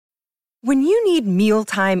When you need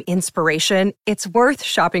mealtime inspiration, it's worth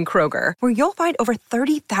shopping Kroger, where you'll find over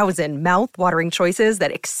 30,000 mouth-watering choices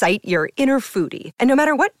that excite your inner foodie. And no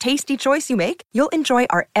matter what tasty choice you make, you'll enjoy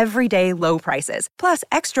our everyday low prices, plus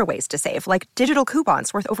extra ways to save, like digital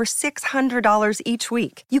coupons worth over $600 each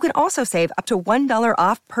week. You can also save up to $1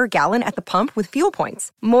 off per gallon at the pump with fuel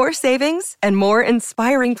points. More savings and more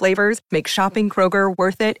inspiring flavors make shopping Kroger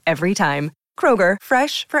worth it every time. Kroger,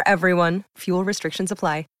 fresh for everyone. Fuel restrictions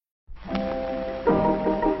apply.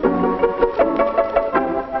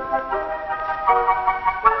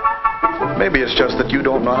 Maybe it's just that you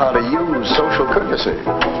don't know how to use social courtesy.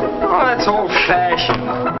 Oh, that's old-fashioned.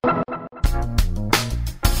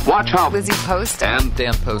 Watch how Lizzie Post and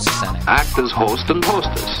Dan Post-Senning act as host and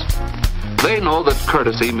hostess. They know that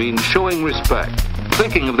courtesy means showing respect,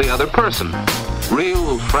 thinking of the other person,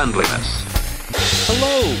 real friendliness.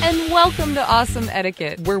 Hello! And welcome to Awesome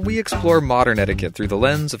Etiquette, where we explore modern etiquette through the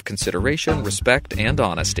lens of consideration, respect, and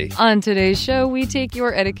honesty. On today's show, we take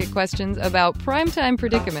your etiquette questions about primetime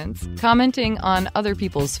predicaments, commenting on other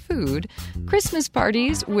people's food, Christmas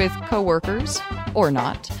parties with coworkers, or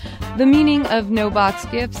not, the meaning of no-box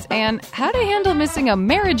gifts, and how to handle missing a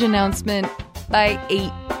marriage announcement by 8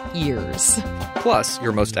 years. Plus,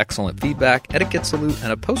 your most excellent feedback, etiquette salute,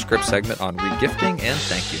 and a postscript segment on regifting and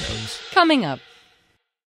thank you notes. Coming up.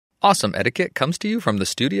 Awesome Etiquette comes to you from the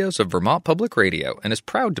studios of Vermont Public Radio and is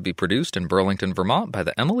proud to be produced in Burlington, Vermont by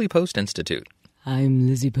the Emily Post Institute. I'm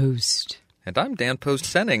Lizzie Post. And I'm Dan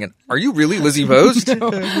Post-Senning. And are you really Lizzie Post?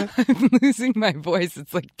 No, I'm losing my voice.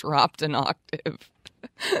 It's like dropped an octave.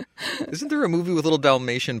 Isn't there a movie with little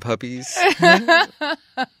Dalmatian puppies?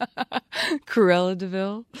 Cruella de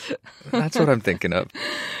Vil? That's what I'm thinking of.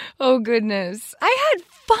 Oh, goodness. I had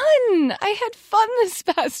fun this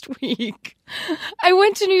past week. I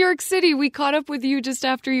went to New York City. We caught up with you just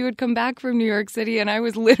after you had come back from New York City, and I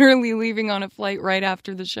was literally leaving on a flight right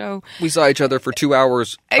after the show. We saw each other for 2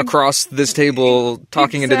 hours across this table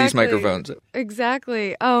talking into these microphones.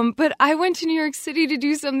 Exactly. But I went to New York City to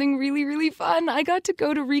do something really, really fun. I got to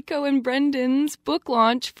go to Rico and Brendan's book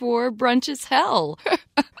launch for Brunch is Hell.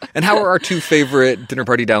 And how are our two favorite dinner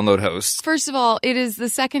party download hosts? First of all, it is the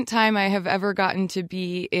second time I have ever gotten to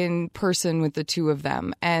be in person with the two of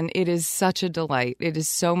them, and it is such a delight. It is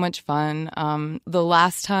so much fun. The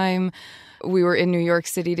last time we were in New York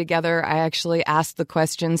City together, I actually asked the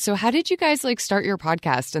question, so how did you guys start your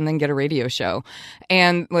podcast and then get a radio show?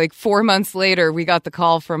 And 4 months later, we got the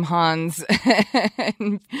call from Hans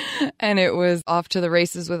and it was off to the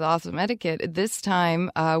races with Awesome Etiquette. This time,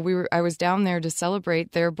 I was down there to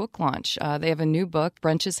celebrate their book launch. They have a new book,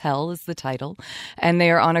 Brunch is Hell is the title, and they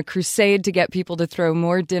are on a crusade to get people to throw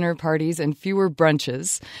more dinner parties and fewer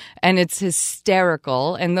brunches. And it's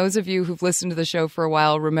hysterical. And those of you who've listened to the show for a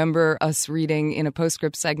while remember us reading in a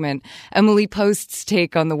postscript segment Emily Post's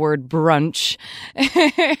take on the word brunch.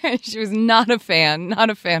 She was not a fan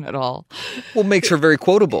at all. Well, makes her very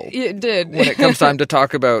quotable. It did. When it comes time to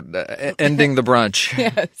talk about ending the brunch.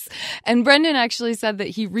 Yes. And Brendan actually said that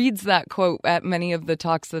he reads that quote at many of the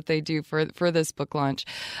talks that they do for this book launch.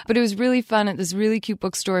 But it was really fun at this really cute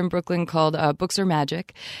bookstore in Brooklyn called Books Are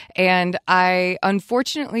Magic. And I,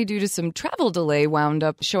 unfortunately, due to some travel delay, wound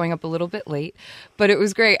up showing up a little bit late. But it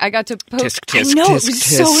was great. I got to Tisk, tisk, I know, tisk, it was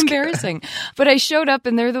tisk. so embarrassing. But I showed up,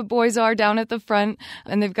 and there the boys are down at the front,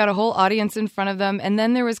 and they've got a whole audience in front of them. And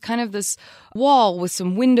then there was kind of this wall with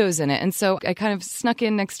some windows in it. And so I kind of snuck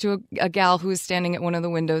in next to a gal who was standing at one of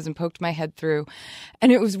the windows and poked my head through.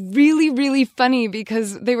 And it was really, really funny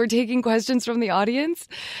because they were taking questions from the audience,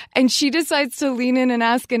 and she decides to lean in and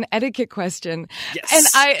ask an etiquette question.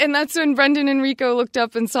 Yes. And that's when Brendan and Rico looked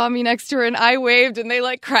up and saw me next to her, and I waved, and they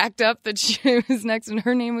cracked up that she was next, and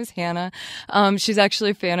her name was Hannah. She's actually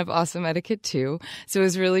a fan of Awesome Etiquette too. So it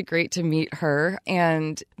was really great to meet her.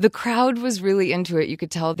 And the crowd was really into it. You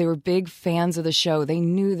could tell they were big fans of the show. They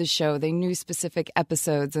knew the show. They knew specific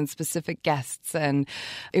episodes and specific guests. And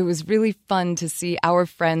it was really fun to see our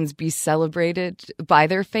friends be celebrated by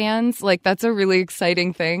their fans. That's a really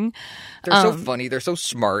exciting thing. They're so funny. They're so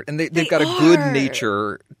smart. And they've got a good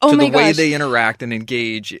nature to the way they interact and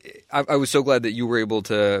engage. I was so glad that you were able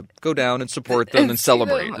to go down and support them and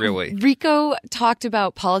celebrate, really. Rico talked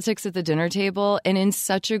about politics at the dinner table, and in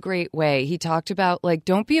such a great way. He talked about,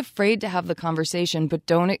 don't be afraid to have the conversation, but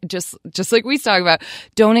don't just just like we talk about.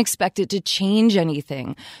 Don't expect it to change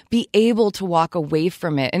anything. Be able to walk away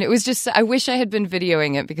from it. And it was just, I wish I had been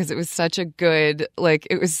videoing it because it was such a good,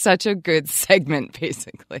 segment,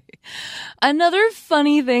 basically. Another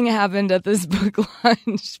funny thing happened at this book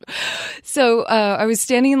launch. So I was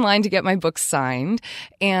standing in line to get my book signed,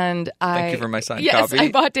 and Thank you for my signed copy. Yes,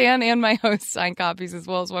 I bought Dan and my host signed copies as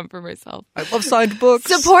well as one for myself. I love signed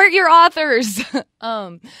books. Support your authors.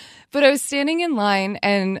 But I was standing in line,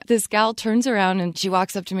 and this gal turns around and she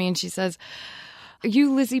walks up to me and she says, "Are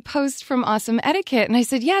you Lizzie Post from Awesome Etiquette?" And I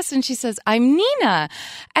said, "Yes." And she says, "I'm Nina."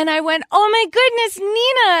 And I went, "Oh my goodness,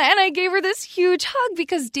 Nina." And I gave her this huge hug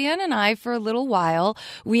because Dan and I, for a little while,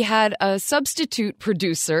 we had a substitute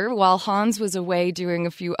producer while Hans was away doing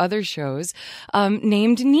a few other shows,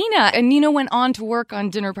 named Nina. And Nina went on to work on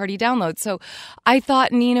Dinner Party Download. So I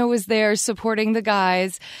thought Nina was there supporting the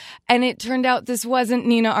guys. And it turned out this wasn't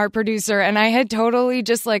Nina, our producer. And I had totally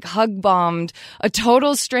just like hug bombed a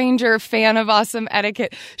total stranger fan of Awesome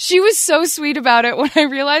Etiquette. She was so sweet about it. When I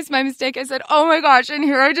realized my mistake, I said, "Oh my gosh." And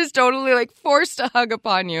here I just totally like forced a hug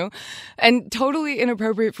upon you. And totally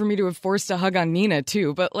inappropriate for me to have forced a hug on Nina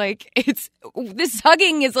too. But like, this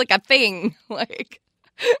hugging is like a thing. Like,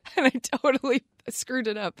 and I totally screwed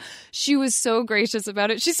it up. She was so gracious about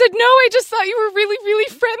it. She said, "No, I just thought you were really, really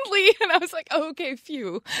friendly." And I was like, "Oh, okay,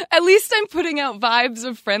 phew. At least I'm putting out vibes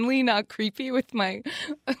of friendly, not creepy with my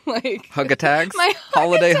like hug attacks. My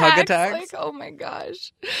holiday hug attacks. Like, oh my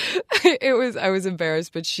gosh. I was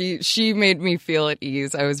embarrassed, but she made me feel at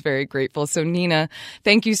ease. I was very grateful. So Nina,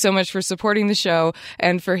 thank you so much for supporting the show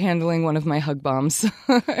and for handling one of my hug bombs.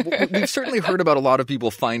 We've certainly heard about a lot of people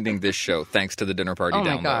finding this show thanks to the Dinner Party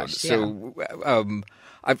Download. My gosh, yeah. So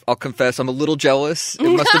I'll confess I'm a little jealous. It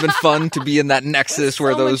must have been fun to be in that nexus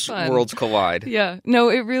where those worlds collide. Yeah. No,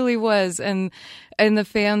 it really was. And the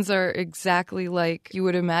fans are exactly like you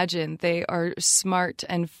would imagine. They are smart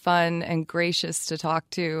and fun and gracious to talk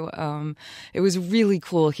to. It was really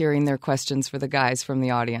cool hearing their questions for the guys from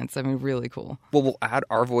the audience. I mean, really cool. Well, we'll add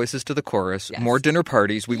our voices to the chorus. Yes. More dinner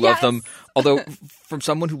parties. We love them. Although, from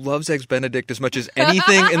someone who loves Eggs Benedict as much as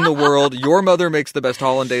anything in the world, your mother makes the best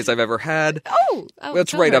hollandaise I've ever had. Oh,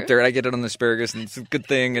 that's right up there. And I get it on the asparagus, and it's a good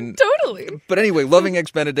thing. And totally. But anyway, loving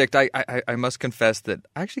Eggs Benedict, I must confess that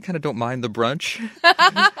I actually kind of don't mind the brunch.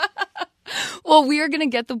 Well, we are going to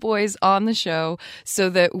get the boys on the show so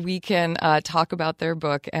that we can talk about their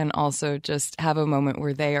book and also just have a moment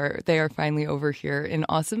where they are finally over here in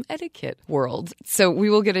Awesome Etiquette world. So we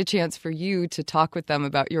will get a chance for you to talk with them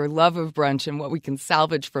about your love of brunch and what we can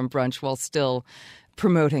salvage from brunch while still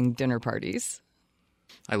promoting dinner parties.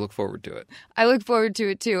 I look forward to it. I look forward to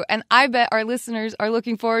it too. And I bet our listeners are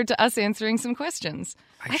looking forward to us answering some questions.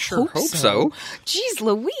 I sure hope so. Jeez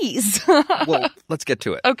Louise. Well, let's get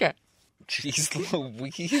to it. Okay. Jeez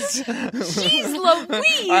Louise. Jeez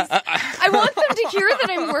Louise. I want them to hear that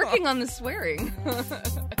I'm working on the swearing.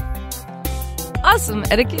 Awesome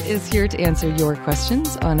Etiquette is here to answer your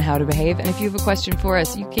questions on how to behave. And if you have a question for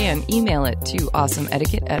us, you can email it to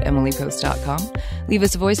awesomeetiquette@emilypost.com. Leave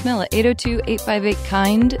us a voicemail at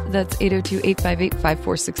 802-858-KIND. That's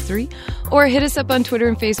 802-858-5463. Or hit us up on Twitter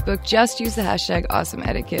and Facebook. Just use the hashtag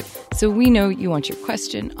awesomeetiquette so we know you want your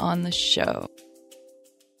question on the show.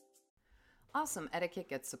 Awesome Etiquette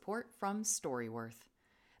gets support from Storyworth.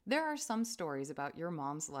 There are some stories about your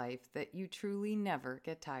mom's life that you truly never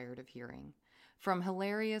get tired of hearing. From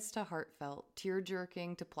hilarious to heartfelt,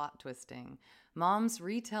 tear-jerking to plot-twisting, Mom's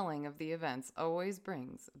retelling of the events always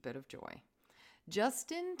brings a bit of joy.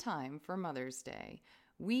 Just in time for Mother's Day,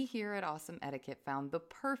 we here at Awesome Etiquette found the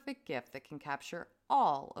perfect gift that can capture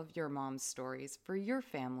all of your mom's stories for your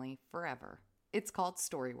family forever. It's called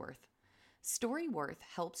Storyworth. Storyworth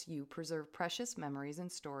helps you preserve precious memories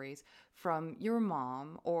and stories from your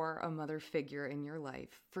mom or a mother figure in your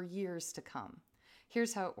life for years to come.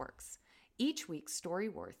 Here's how it works. Each week,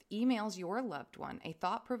 Storyworth emails your loved one a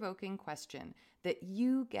thought-provoking question that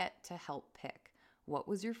you get to help pick. What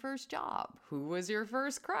was your first job? Who was your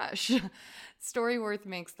first crush? Storyworth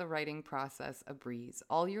makes the writing process a breeze.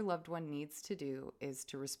 All your loved one needs to do is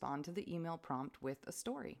to respond to the email prompt with a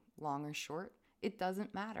story. Long or short, it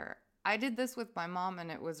doesn't matter. I did this with my mom, and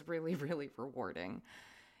it was really, really rewarding.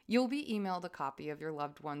 You'll be emailed a copy of your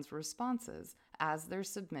loved one's responses as they're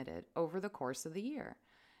submitted over the course of the year.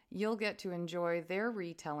 You'll get to enjoy their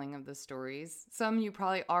retelling of the stories. Some you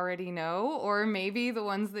probably already know, or maybe the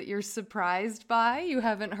ones that you're surprised by you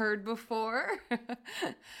haven't heard before.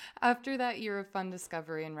 After that year of fun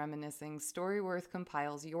discovery and reminiscing, Storyworth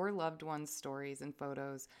compiles your loved ones' stories and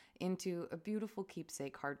photos into a beautiful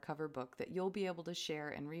keepsake hardcover book that you'll be able to share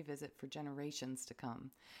and revisit for generations to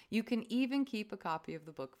come. You can even keep a copy of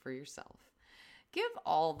the book for yourself. Give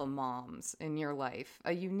all the moms in your life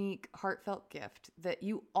a unique, heartfelt gift that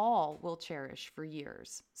you all will cherish for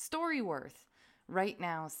years. Storyworth. Right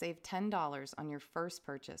now, save $10 on your first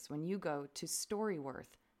purchase when you go to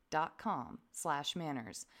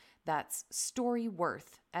storyworth.com/manners. That's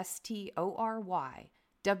Storyworth,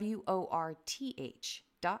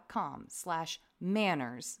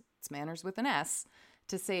 STORYWORTH.com/manners. It's manners with an S,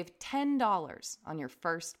 to save $10 on your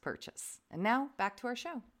first purchase. And now, back to our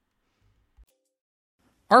show.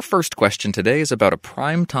 Our first question today is about a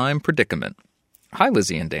primetime predicament. Hi,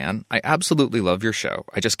 Lizzie and Dan. I absolutely love your show.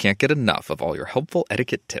 I just can't get enough of all your helpful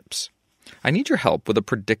etiquette tips. I need your help with a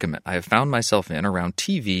predicament I have found myself in around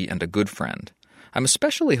TV and a good friend. I'm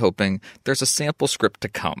especially hoping there's a sample script to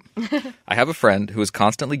come. I have a friend who is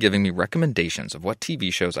constantly giving me recommendations of what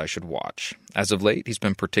TV shows I should watch. As of late, he's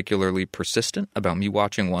been particularly persistent about me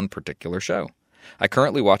watching one particular show. I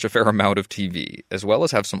currently watch a fair amount of TV, as well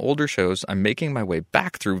as have some older shows I'm making my way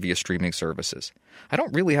back through via streaming services. I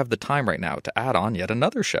don't really have the time right now to add on yet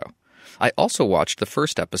another show. I also watched the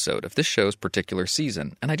first episode of this show's particular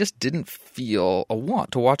season, and I just didn't feel a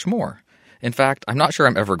want to watch more. In fact, I'm not sure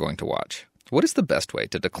I'm ever going to watch. What is the best way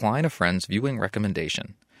to decline a friend's viewing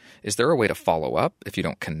recommendation? Is there a way to follow up if you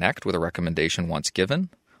don't connect with a recommendation once given?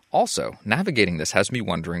 Also, navigating this has me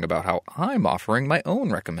wondering about how I'm offering my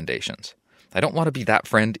own recommendations. I don't want to be that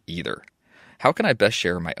friend either. How can I best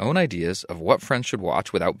share my own ideas of what friends should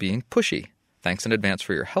watch without being pushy? Thanks in advance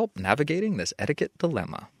for your help navigating this etiquette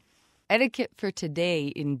dilemma. Etiquette for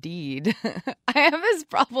today, indeed. I have this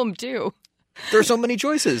problem too. There are so many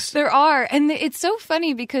choices. There are. And it's so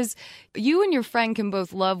funny because you and your friend can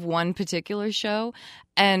both love one particular show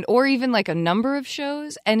or even like a number of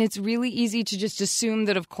shows. And it's really easy to just assume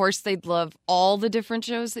that, of course, they'd love all the different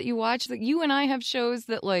shows that you watch. Like you and I have shows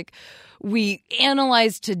that like we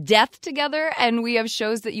analyze to death together, and we have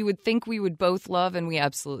shows that you would think we would both love, and we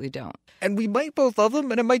absolutely don't. And we might both love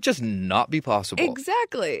them, and it might just not be possible.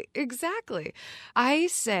 Exactly. I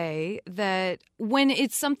say that when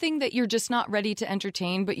it's something that you're just not ready to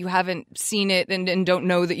entertain, but you haven't seen it and don't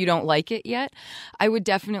know that you don't like it yet, I would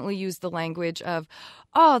definitely use the language of,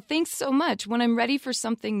 oh, thanks so much. When I'm ready for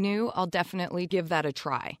something new, I'll definitely give that a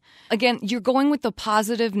try. Again, you're going with the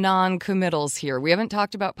positive non-committals here. We haven't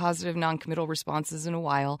talked about positive non-committal responses in a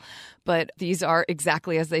while, but these are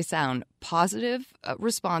exactly as they sound. Positive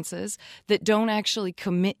responses that don't actually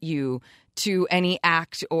commit you to any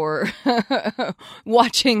act or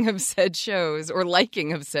watching of said shows or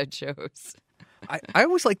liking of said shows. I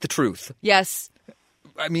always like the truth. Yes.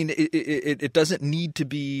 I mean, it doesn't need to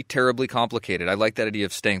be terribly complicated. I like that idea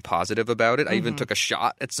of staying positive about it. I even took a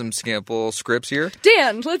shot at some sample scripts here.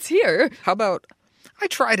 Dan, let's hear. How about, I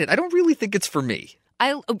tried it. I don't really think it's for me.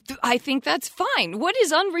 I think that's fine. What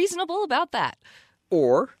is unreasonable about that?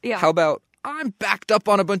 Or how about, I'm backed up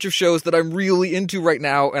on a bunch of shows that I'm really into right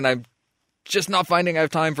now, and I'm just not finding I have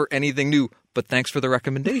time for anything new. But thanks for the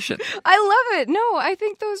recommendation. I love it. No, I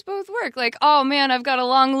think those both work. Like, oh man, I've got a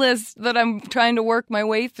long list that I'm trying to work my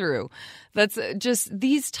way through. That's just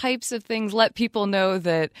these types of things let people know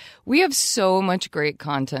that we have so much great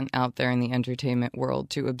content out there in the entertainment world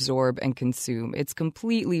to absorb and consume. It's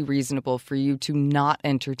completely reasonable for you to not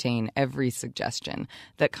entertain every suggestion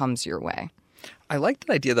that comes your way. I like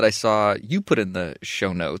the idea that I saw you put in the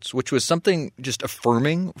show notes, which was something just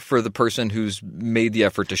affirming for the person who's made the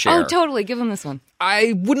effort to share. Oh, totally. Give them this one.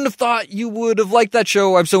 I wouldn't have thought you would have liked that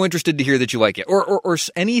show. I'm so interested to hear that you like it. Or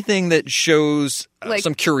anything that shows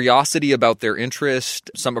some curiosity about their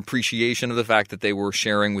interest, some appreciation of the fact that they were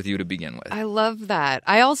sharing with you to begin with. I love that.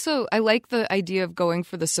 I like the idea of going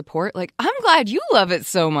for the support. Like, I'm glad you love it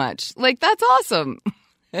so much. Like, that's awesome.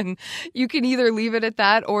 And you can either leave it at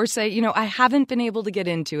that or say, I haven't been able to get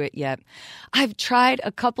into it yet. I've tried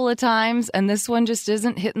a couple of times and this one just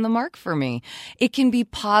isn't hitting the mark for me. It can be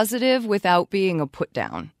positive without being a put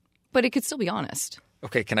down, but it could still be honest.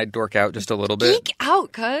 Okay, can I dork out just a little bit? Geek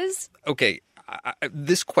out, cuz. Okay,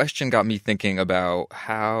 This question got me thinking about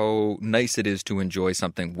how nice it is to enjoy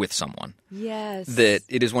something with someone. Yes. That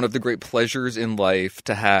it is one of the great pleasures in life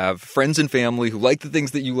to have friends and family who like the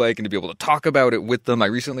things that you like and to be able to talk about it with them. I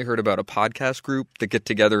recently heard about a podcast group that get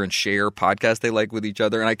together and share podcasts they like with each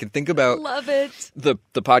other. And I can think about Love it. the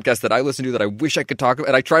podcast that I listen to that I wish I could talk about.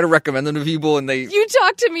 And I try to recommend them to people and they... You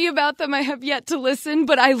talk to me about them. I have yet to listen,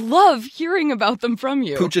 but I love hearing about them from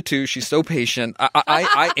you. Pooja too. She's so patient.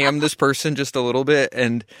 I am this person just a little bit.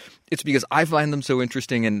 And it's because I find them so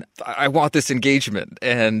interesting and I want this engagement.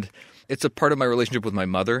 And it's a part of my relationship with my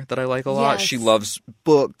mother that I like a lot. Yes. She loves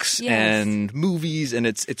books Yes. and movies, and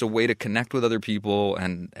it's a way to connect with other people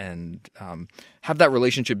and have that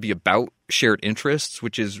relationship be about shared interests,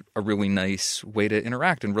 which is a really nice way to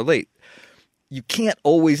interact and relate. You can't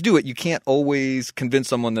always do it. You can't always convince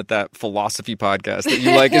someone that philosophy podcast that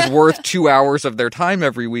you like is worth 2 hours of their time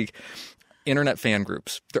every week. Internet fan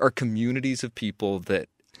groups. There are communities of people that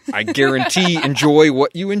I guarantee enjoy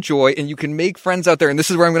what you enjoy, and you can make friends out there. And this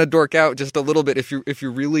is where I'm going to dork out just a little bit. If you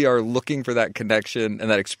really are looking for that connection and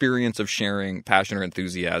that experience of sharing passion or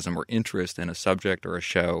enthusiasm or interest in a subject or a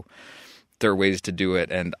show, there are ways to do it.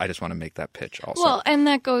 And I just want to make that pitch also. Well, and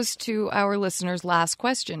that goes to our listener's last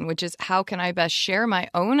question, which is how can I best share my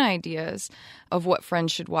own ideas of what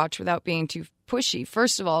friends should watch without being too pushy?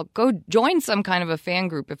 First of all, go join some kind of a fan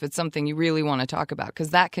group if it's something you really want to talk about,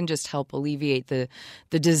 because that can just help alleviate the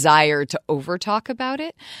desire to over talk about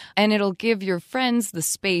it. And it'll give your friends the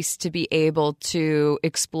space to be able to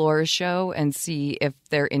explore a show and see if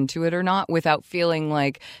they're into it or not without feeling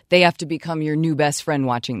like they have to become your new best friend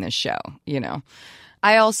watching this show, you know.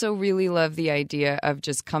 I also really love the idea of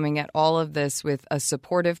just coming at all of this with a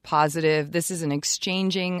supportive, positive. This is an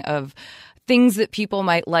exchanging of things that people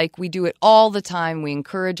might like. We do it all the time. We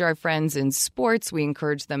encourage our friends in sports. We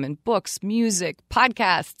encourage them in books, music,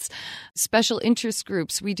 podcasts, special interest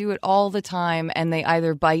groups. We do it all the time, and they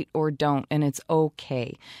either bite or don't, and it's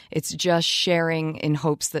okay. It's just sharing in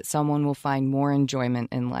hopes that someone will find more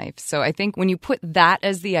enjoyment in life. So I think when you put that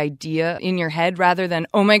as the idea in your head, rather than,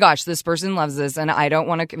 oh my gosh, this person loves this, and I don't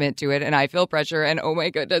want to commit to it, and I feel pressure, and oh my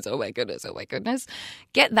goodness, oh my goodness, oh my goodness,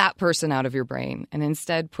 get that person out of your brain, and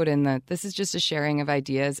instead put in this is just a sharing of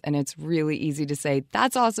ideas, and it's really easy to say,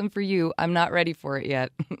 that's awesome for you. I'm not ready for it yet.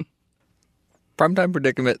 Primetime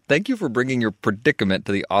Predicament, thank you for bringing your predicament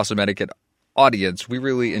to the Awesome Etiquette audience. We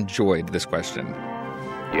really enjoyed this question.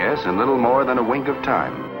 Yes, in little more than a wink of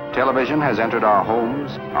time, television has entered our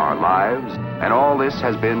homes, our lives, and all this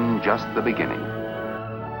has been just the beginning.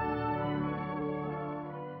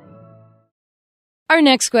 Our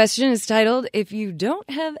next question is titled, If You Don't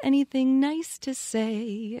Have Anything Nice to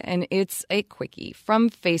Say, and it's a quickie from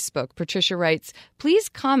Facebook. Patricia writes, please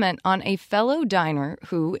comment on a fellow diner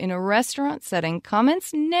who, in a restaurant setting,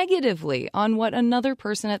 comments negatively on what another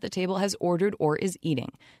person at the table has ordered or is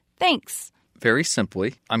eating. Thanks. Very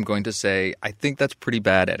simply, I'm going to say I think that's pretty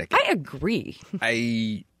bad etiquette. I agree.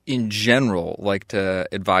 I, in general, like to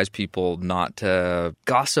advise people not to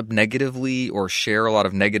gossip negatively or share a lot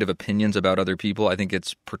of negative opinions about other people. I think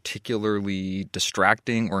it's particularly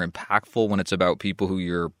distracting or impactful when it's about people who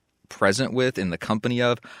you're present with, in the company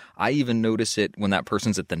of. I even notice it when that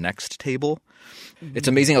person's at the next table. Mm-hmm. It's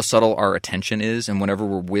amazing how subtle our attention is, and whenever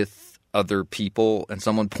we're with other people and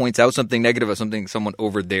someone points out something negative about something someone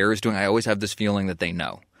over there is doing, I always have this feeling that they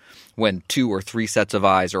know. When 2 or 3 sets of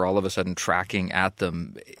eyes are all of a sudden tracking at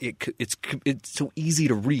them, it's so easy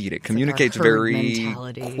to read. It communicates like very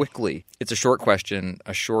mentality. Quickly. It's a short question,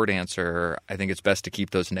 a short answer. I think it's best to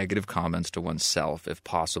keep those negative comments to oneself if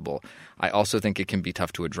possible. I also think it can be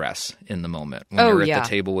tough to address in the moment. When you're at the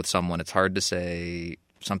table with someone, it's hard to say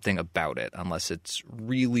something about it unless it's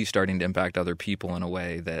really starting to impact other people in a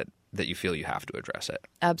way that you feel you have to address it.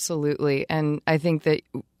 Absolutely. And I think that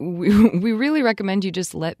we really recommend you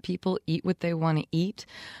just let people eat what they want to eat.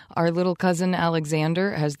 Our little cousin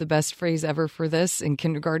Alexander has the best phrase ever for this. In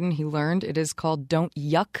kindergarten, he learned it is called, don't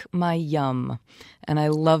yuck my yum. And I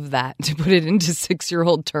love that, to put it into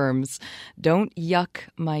 6-year-old terms. Don't yuck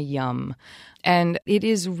my yum. And it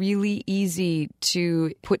is really easy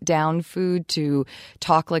to put down food, to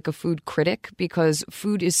talk like a food critic, because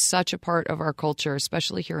food is such a part of our culture,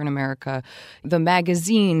 especially here in America. The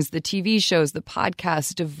magazines, the TV shows, the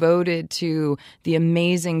podcasts devoted to the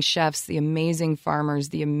amazing chefs, the amazing farmers,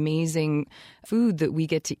 the amazing food that we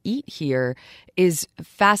get to eat here is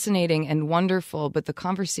fascinating and wonderful, but the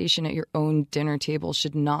conversation at your own dinner table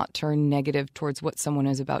should not turn negative towards what someone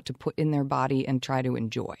is about to put in their body and try to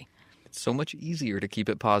enjoy. It's so much easier to keep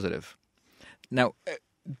it positive. Now,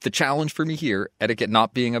 the challenge for me here, etiquette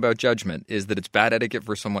not being about judgment, is that it's bad etiquette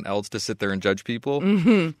for someone else to sit there and judge people.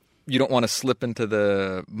 Mm-hmm. you don't want to slip into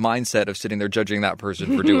the mindset of sitting there judging that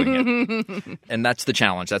person for doing it. And that's the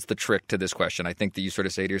challenge. That's the trick to this question. I think that you sort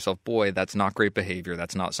of say to yourself, boy, that's not great behavior.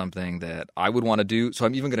 That's not something that I would want to do. So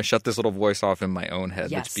I'm even going to shut this little voice off in my own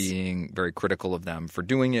head that's being very critical of them for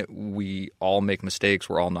doing it. We all make mistakes.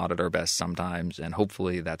 We're all not at our best sometimes. And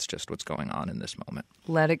hopefully that's just what's going on in this moment.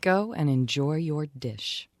 Let it go and enjoy your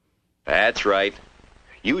dish. That's right.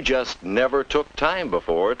 You just never took time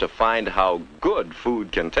before to find how good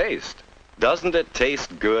food can taste. Doesn't it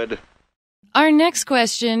taste good? Our next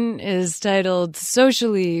question is titled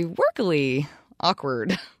Socially Workily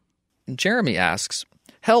Awkward. Jeremy asks,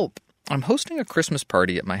 help, I'm hosting a Christmas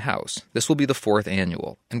party at my house. This will be the 4th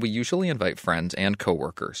annual, and we usually invite friends and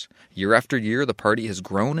coworkers. Year after year, the party has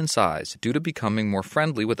grown in size due to becoming more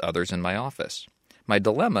friendly with others in my office. My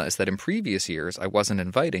dilemma is that in previous years, I wasn't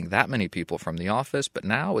inviting that many people from the office, but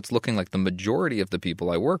now it's looking like the majority of the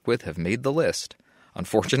people I work with have made the list.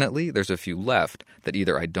 Unfortunately, there's a few left that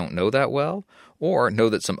either I don't know that well, or know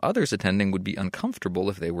that some others attending would be uncomfortable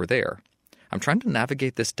if they were there. I'm trying to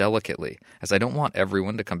navigate this delicately, as I don't want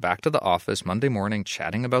everyone to come back to the office Monday morning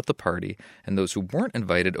chatting about the party, and those who weren't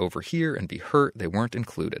invited over here and be hurt they weren't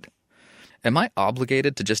included. Am I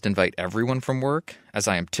obligated to just invite everyone from work, as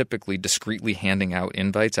I am typically discreetly handing out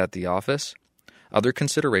invites at the office? Other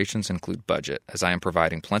considerations include budget, as I am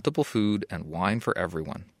providing plentiful food and wine for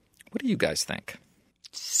everyone. What do you guys think?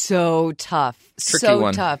 So tough. Tricky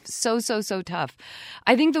one. Tough. So tough.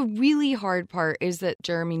 I think the really hard part is that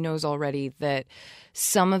Jeremy knows already that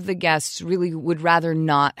some of the guests really would rather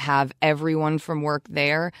not have everyone from work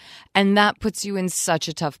there. And that puts you in such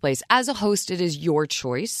a tough place. As a host, it is your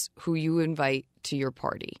choice who you invite to your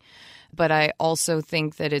party. But I also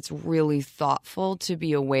think that it's really thoughtful to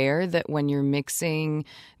be aware that when you're mixing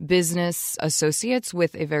business associates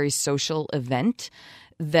with a very social event,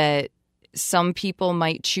 that some people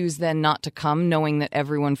might choose then not to come knowing that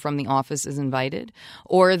everyone from the office is invited,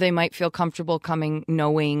 or they might feel comfortable coming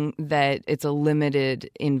knowing that it's a limited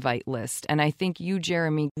invite list. And I think you,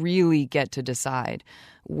 Jeremy, really get to decide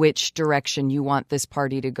which direction you want this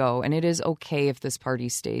party to go. And it is okay if this party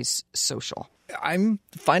stays social. I'm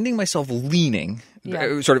finding myself leaning,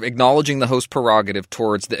 sort of acknowledging the host prerogative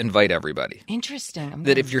towards the invite everybody. Interesting.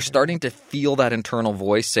 That if you're starting to feel that internal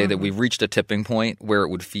voice say that we've reached a tipping point where it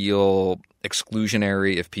would feel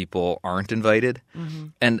exclusionary if people aren't invited.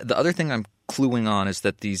 And the other thing I'm cluing on is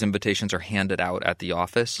that these invitations are handed out at the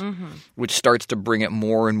office, which starts to bring it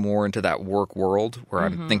more and more into that work world where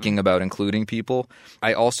I'm thinking about including people.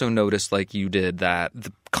 I also noticed, like you did, that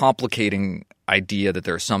the complicating idea that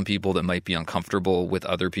there are some people that might be uncomfortable with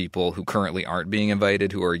other people who currently aren't being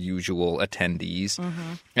invited, who are usual attendees.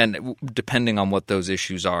 And depending on what those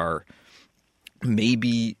issues are,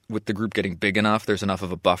 maybe with the group getting big enough, there's enough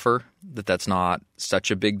of a buffer that that's not such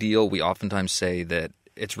a big deal. We oftentimes say that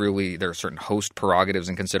it's really, there are certain host prerogatives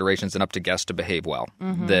and considerations and up to guests to behave well.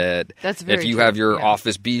 That That's very if you true. have your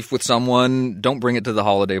office beef with someone, don't bring it to the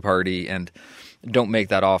holiday party, and don't make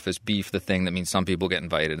that office beef the thing that means some people get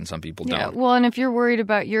invited and some people don't. Well, and if you're worried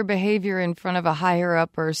about your behavior in front of a higher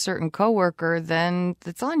up or a certain coworker, then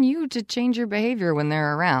it's on you to change your behavior when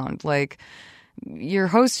they're around. Like, your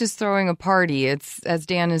host is throwing a party. It's, as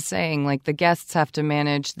Dan is saying, like the guests have to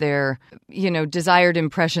manage their, desired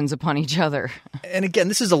impressions upon each other. And again,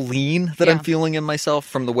 this is a lean that I'm feeling in myself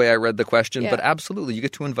from the way I read the question, but absolutely, you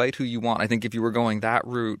get to invite who you want. I think if you were going that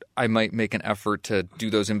route, I might make an effort to do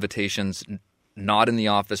those invitations not in the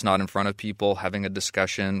office, not in front of people, having a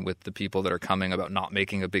discussion with the people that are coming about not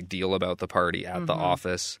making a big deal about the party at the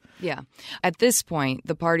office. Yeah. At this point,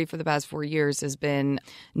 the party for the past 4 years has been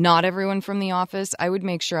not everyone from the office. I would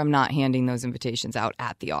make sure I'm not handing those invitations out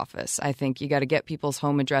at the office. I think you got to get people's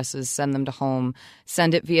home addresses, send them to home,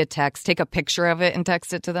 send it via text, take a picture of it and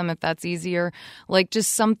text it to them if that's easier. Like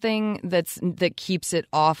just something that keeps it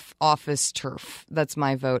off office turf. That's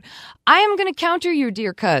my vote. I am going to counter you,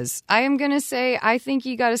 dear cuz. I am going to say I think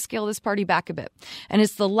you got to scale this party back a bit. And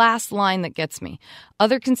it's the last line that gets me.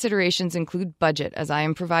 Other considerations include budget, as I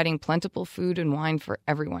am providing plentiful food and wine for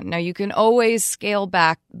everyone. Now, you can always scale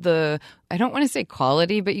back I don't want to say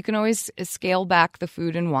quality, but you can always scale back the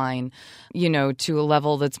food and wine, to a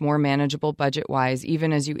level that's more manageable budget-wise,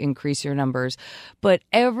 even as you increase your numbers. But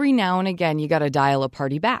every now and again, you got to dial a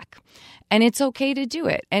party back. And it's okay to do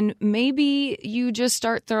it. And maybe you just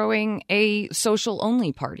start throwing a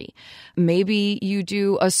social-only party. Maybe you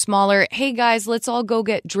do a smaller, hey, guys, let's all go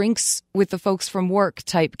get drinks with the folks from work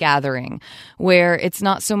type gathering, where it's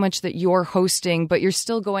not so much that you're hosting, but you're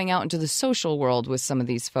still going out into the social world with some of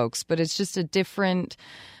these folks. But it's just a different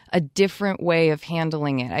a different way of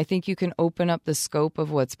handling it. I think you can open up the scope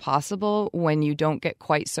of what's possible when you don't get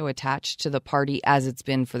quite so attached to the party as it's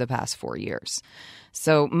been for the past 4 years.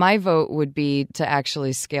 So my vote would be to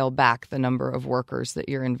actually scale back the number of workers that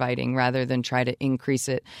you're inviting rather than try to increase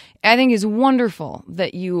it. I think it's wonderful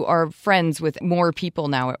that you are friends with more people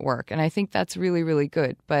now at work, and I think that's really, really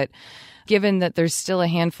good. But given that there's still a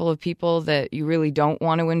handful of people that you really don't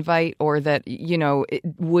want to invite, or that, you know, it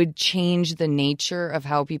would change the nature of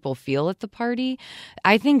how people feel at the party,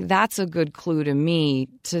 I think that's a good clue to me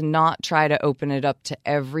to not try to open it up to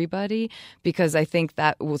everybody, because I think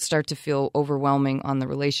that will start to feel overwhelming on the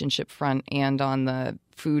relationship front and on the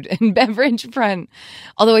food and beverage front.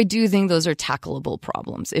 Although I do think those are tackleable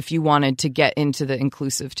problems if you wanted to get into the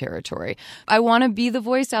inclusive territory. I want to be the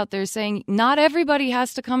voice out there saying not everybody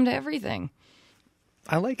has to come to everything.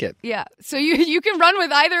 I like it. Yeah. So you can run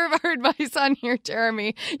with either of our advice on here,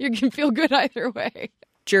 Jeremy. You can feel good either way.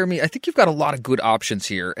 Jeremy, I think you've got a lot of good options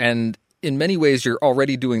here. And in many ways, you're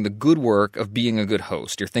already doing the good work of being a good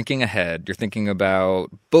host. You're thinking ahead. You're thinking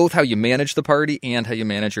about both how you manage the party and how you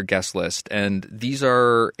manage your guest list. And these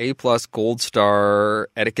are A+ gold star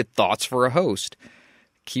etiquette thoughts for a host.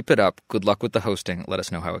 Keep it up. Good luck with the hosting. Let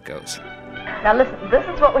us know how it goes. Now listen, this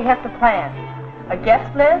is what we have to plan. A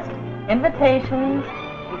guest list, invitations,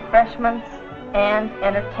 refreshments, and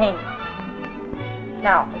entertainment.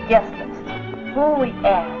 Now, a guest list. Who will we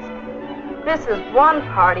ask? This is one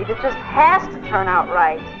party that just has to turn out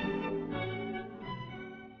right.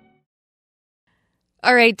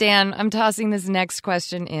 All right, Dan, I'm tossing this next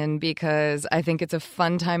question in because I think it's a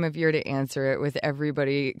fun time of year to answer it with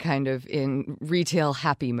everybody kind of in retail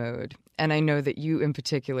happy mode. And I know that you in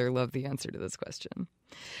particular love the answer to this question.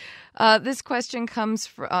 This question comes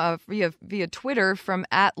via Twitter from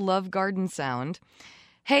 @LoveGardenSound.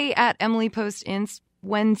 Hey, @EmilyPostInst,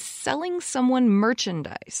 when selling someone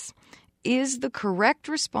merchandise, is the correct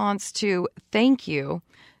response to thank you,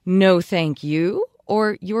 no thank you,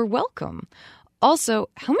 or you're welcome? Also,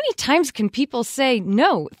 how many times can people say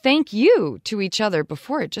no thank you to each other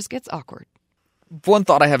before it just gets awkward? One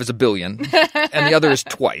thought I have is 1 billion, and the other is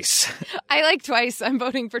twice. I like twice. I'm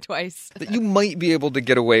voting for twice. You might be able to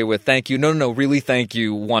get away with thank you. No, really thank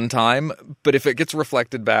you one time. But if it gets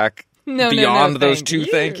reflected back beyond those two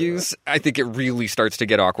thank yous, I think it really starts to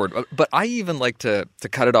get awkward. But I even like to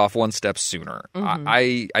cut it off one step sooner. Mm-hmm.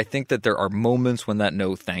 I think that there are moments when that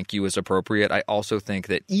no thank you is appropriate. I also think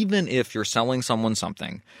that even if you're selling someone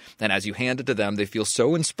something, and as you hand it to them, they feel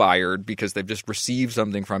so inspired because they've just received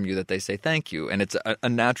something from you that they say thank you. And it's a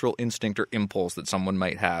natural instinct or impulse that someone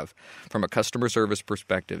might have. From a customer service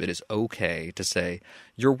perspective, it is okay to say,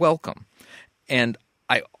 you're welcome. And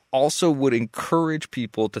I also would encourage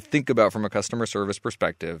people to think about, from a customer service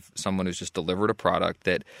perspective, someone who's just delivered a product,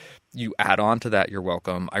 that you add on to that, you're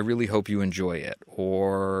welcome, I really hope you enjoy it,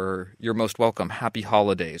 or you're most welcome, happy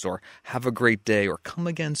holidays, or have a great day, or come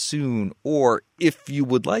again soon, or if you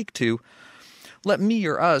would like to, let me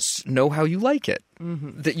or us know how you like it.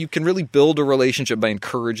 Mm-hmm. That you can really build a relationship by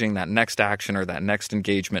encouraging that next action or that next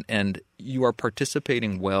engagement, and you are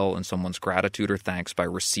participating well in someone's gratitude or thanks by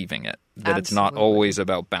receiving it. That Absolutely. It's not always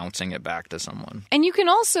about bouncing it back to someone. And you can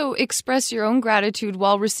also express your own gratitude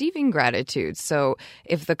while receiving gratitude. So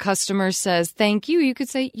if the customer says thank you, you could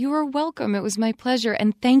say, you are welcome. It was my pleasure.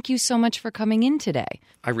 And thank you so much for coming in today.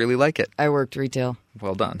 I really like it. I worked retail.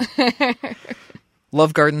 Well done.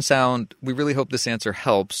 Love Garden Sound, we really hope this answer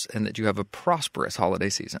helps and that you have a prosperous holiday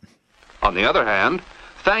season. On the other hand,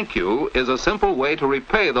 thank you is a simple way to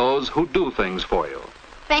repay those who do things for you.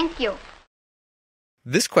 Thank you.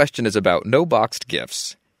 This question is about no boxed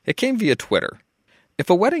gifts. It came via Twitter. If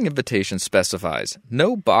a wedding invitation specifies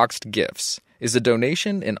no boxed gifts, is a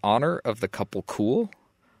donation in honor of the couple cool?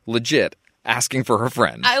 Legit. Asking for her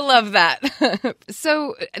friend. I love that.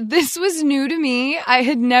 So this was new to me. I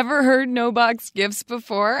had never heard no box gifts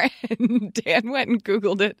before, and Dan went and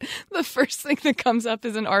Googled it. The first thing that comes up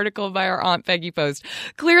is an article by our Aunt Peggy Post.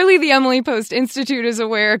 Clearly the Emily Post Institute is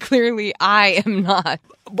aware. Clearly I am not.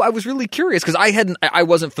 I was really curious because I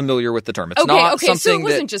wasn't familiar with the term. It's not something so it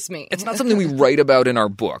wasn't just me. It's not something we write about in our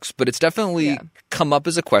books, but it's definitely come up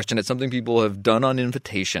as a question. It's something people have done on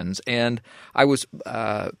invitations, and I was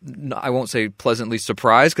I won't say pleasantly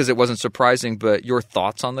surprised because it wasn't surprising, but your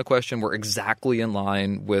thoughts on the question were exactly in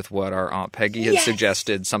line with what our Aunt Peggy had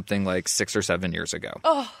suggested something like 6 or 7 years ago.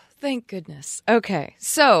 Oh, thank goodness. Okay,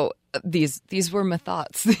 so these were my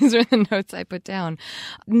thoughts. These are the notes I put down.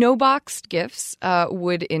 No boxed gifts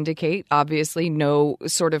would indicate, obviously, no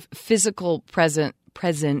sort of physical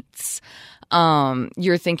presence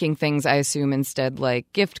You're thinking things, I assume, instead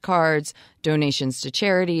like gift cards, donations to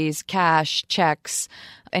charities, cash, checks.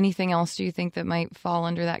 Anything else do you think that might fall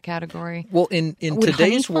under that category? Well, in Would today's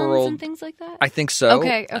honey funds world, and things like that? I think so.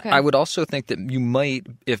 Okay. I would also think that you might,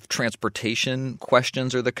 if transportation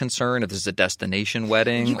questions are the concern, if this is a destination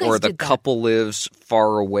wedding or the couple lives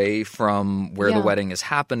far away from where the wedding is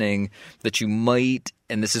happening, that you might,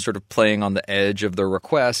 and this is sort of playing on the edge of the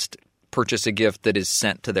request, purchase a gift that is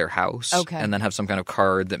sent to their house and then have some kind of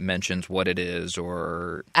card that mentions what it is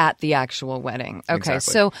or at the actual wedding. Okay.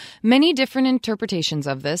 Exactly. So many different interpretations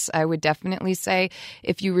of this. I would definitely say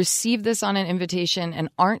if you receive this on an invitation and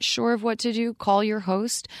aren't sure of what to do, call your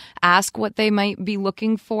host, ask what they might be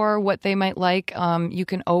looking for, what they might like. You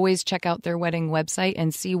can always check out their wedding website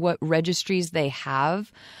and see what registries they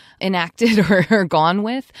have enacted or gone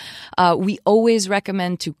with. We always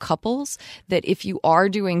recommend to couples that if you are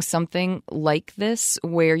doing something like this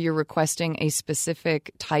where you're requesting a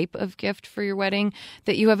specific type of gift for your wedding,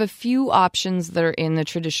 that you have a few options that are in the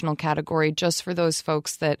traditional category just for those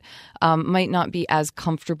folks that might not be as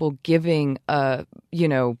comfortable giving a,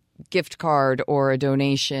 gift card or a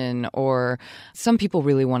donation, or some people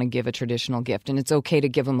really want to give a traditional gift, and it's okay to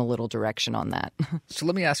give them a little direction on that. So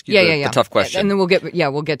let me ask you the tough question. And then we'll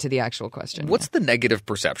get to the actual question. What's the negative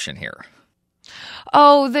perception here?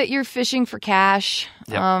 Oh, that you're fishing for cash.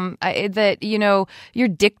 Yep. That, you're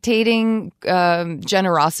dictating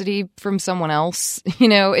generosity from someone else.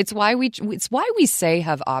 It's why we say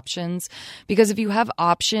have options, because if you have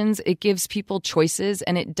options, it gives people choices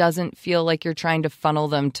and it doesn't feel like you're trying to funnel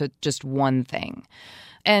them to just one thing.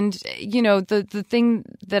 And, the thing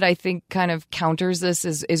that I think kind of counters this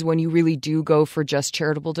is when you really do go for just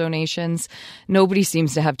charitable donations. Nobody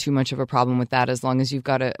seems to have too much of a problem with that as long as you've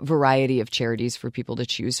got a variety of charities for people to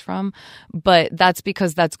choose from. But that's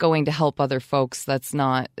because that's going to help other folks. That's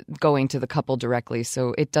not going to the couple directly.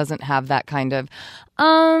 So it doesn't have that kind of,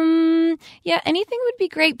 anything would be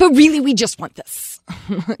great, but really we just want this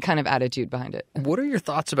kind of attitude behind it. What are your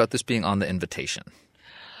thoughts about this being on the invitation?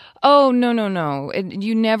 Oh, no.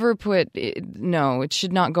 You never it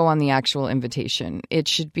should not go on the actual invitation. It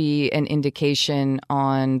should be an indication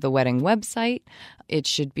on the wedding website. It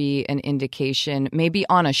should be an indication maybe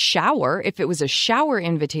on a shower. If it was a shower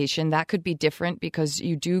invitation, that could be different because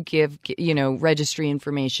you do give, registry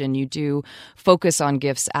information. You do focus on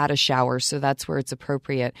gifts at a shower, so that's where it's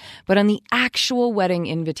appropriate. But on the actual wedding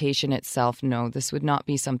invitation itself, no, this would not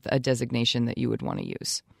be a designation that you would want to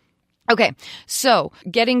use. Okay, so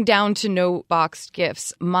getting down to no boxed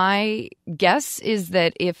gifts, my guess is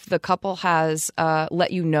that if the couple has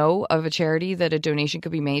let you know of a charity that a donation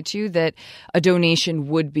could be made to, that a donation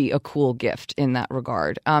would be a cool gift in that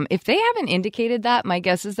regard. If they haven't indicated that, my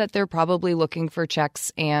guess is that they're probably looking for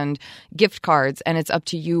checks and gift cards, and it's up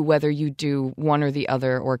to you whether you do one or the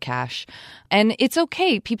other or cash. And it's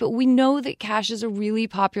okay. We know that cash is a really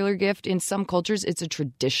popular gift. In some cultures, it's a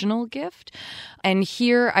traditional gift. And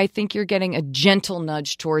here, I think you're getting a gentle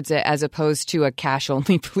nudge towards it as opposed to a cash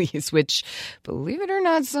only please, which, believe it or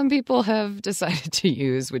not, some people have decided to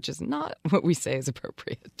use, which is not what we say is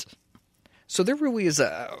appropriate. So there really is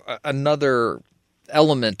another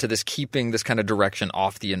element to this, keeping this kind of direction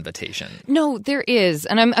off the invitation. No, there is.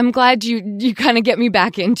 And I'm glad you kind of get me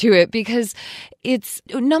back into it, because it's,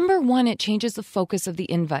 number one, it changes the focus of the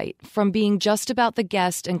invite from being just about the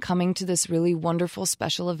guest and coming to this really wonderful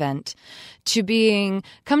special event to being,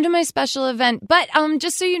 come to my special event, but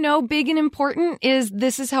just so you know, big and important is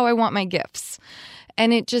this is how I want my gifts.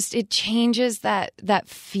 And it changes that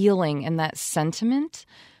feeling and that sentiment.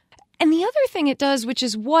 And the other thing it does, which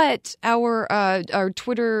is what our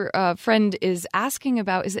Twitter friend is asking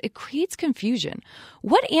about, is it creates confusion.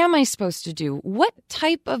 What am I supposed to do? What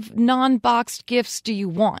type of non-boxed gifts do you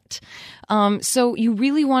want? So you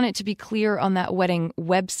really want it to be clear on that wedding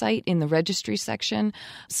website in the registry section,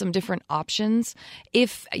 some different options.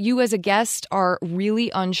 If you as a guest are really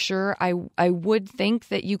unsure, I would think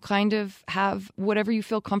that you kind of have whatever you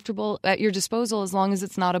feel comfortable at your disposal as long as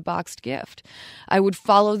it's not a boxed gift. I would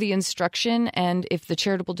follow the instruction, and if the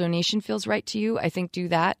charitable donation feels right to you, I think do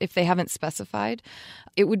that if they haven't specified.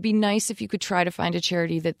 It would be nice if you could try to find a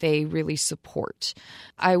charity that they really support.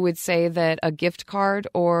 I would say that a gift card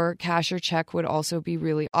or cash or check would also be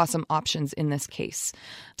really awesome options in this case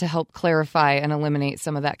to help clarify and eliminate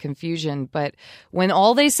some of that confusion. But when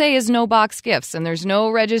all they say is no box gifts and there's no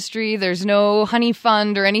registry, there's no honey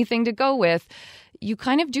fund or anything to go with, you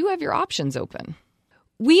kind of do have your options open.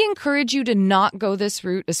 We encourage you to not go this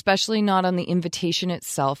route, especially not on the invitation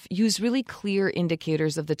itself. Use really clear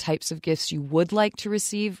indicators of the types of gifts you would like to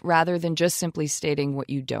receive rather than just simply stating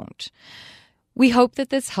what you don't. We hope that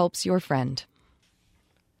this helps your friend.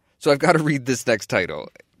 So I've got to read this next title.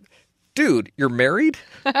 Dude, you're married?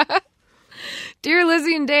 Dear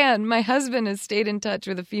Lizzie and Dan, my husband has stayed in touch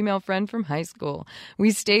with a female friend from high school. We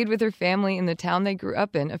stayed with her family in the town they grew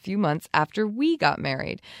up in a few months after we got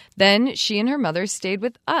married. Then she and her mother stayed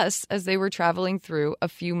with us as they were traveling through a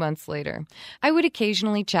few months later. I would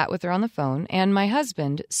occasionally chat with her on the phone, and my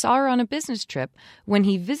husband saw her on a business trip when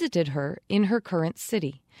he visited her in her current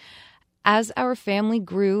city. As our family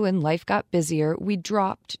grew and life got busier, we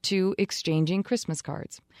dropped to exchanging Christmas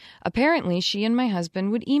cards. Apparently, she and my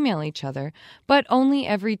husband would email each other, but only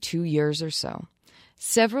every 2 years or so.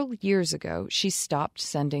 Several years ago, she stopped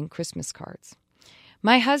sending Christmas cards.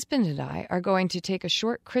 My husband and I are going to take a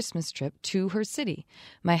short Christmas trip to her city.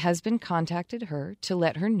 My husband contacted her to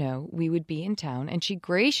let her know we would be in town, and she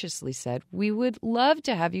graciously said, "We would love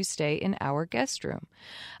to have you stay in our guest room."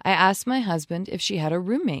 I asked my husband if she had a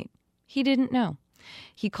roommate. He didn't know.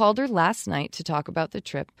 He called her last night to talk about the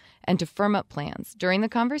trip and to firm up plans. During the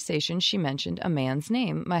conversation, she mentioned a man's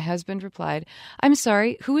name. My husband replied, "I'm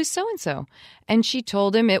sorry, who is so-and-so?" And she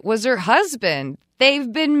told him it was her husband.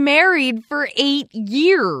 They've been married for 8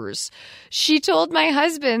 years. She told my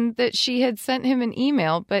husband that she had sent him an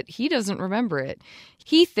email, but he doesn't remember it.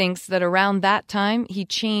 He thinks that around that time, he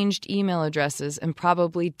changed email addresses and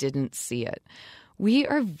probably didn't see it. We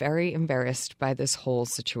are very embarrassed by this whole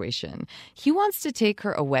situation. He wants to take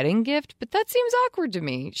her a wedding gift, but that seems awkward to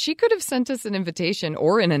me. She could have sent us an invitation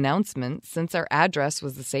or an announcement since our address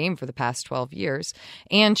was the same for the past 12 years,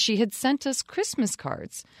 and she had sent us Christmas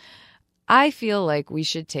cards. I feel like we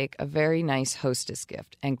should take a very nice hostess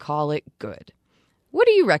gift and call it good. What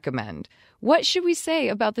do you recommend? What should we say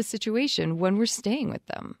about the situation when we're staying with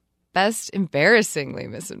them? Best embarrassingly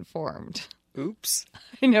misinformed. Oops.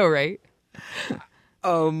 I know, right?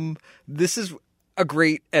 This is a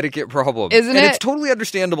great etiquette problem. Isn't it? And it's totally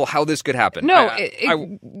understandable how this could happen. No,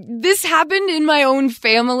 this happened in my own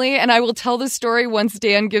family, and I will tell the story once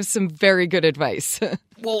Dan gives some very good advice.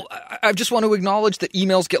 Well, I just want to acknowledge that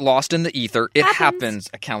emails get lost in the ether. It happens.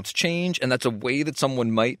 Accounts change, and that's a way that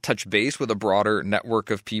someone might touch base with a broader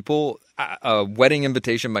network of people. A wedding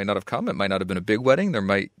invitation might not have come. It might not have been a big wedding.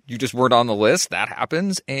 You just weren't on the list. That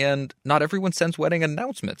happens. And not everyone sends wedding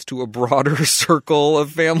announcements to a broader circle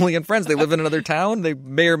of family and friends. They live in another town. They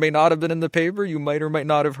may or may not have been in the paper. You might or might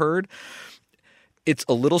not have heard. It's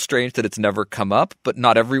a little strange that it's never come up, but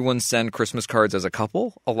not everyone send Christmas cards as a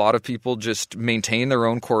couple. A lot of people just maintain their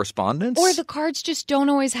own correspondence. Or the cards just don't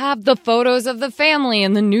always have the photos of the family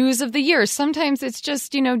and the news of the year. Sometimes it's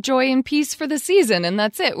just, joy and peace for the season, and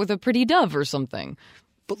that's it, with a pretty dove or something.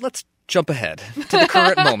 But let's jump ahead to the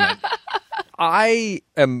current moment. I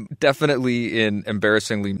am definitely in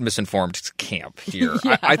embarrassingly misinformed camp here.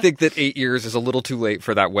 Yeah. I think that 8 years is a little too late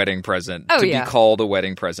for that wedding present to be called a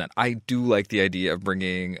wedding present. I do like the idea of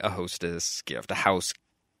bringing a hostess gift, a house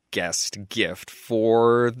guest gift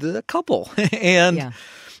for the couple. And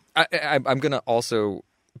I'm going to also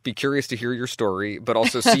be curious to hear your story, but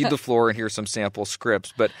also seed the floor and hear some sample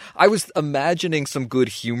scripts. But I was imagining some good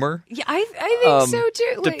humor. Yeah, I think so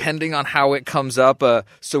too. Depending on how it comes up.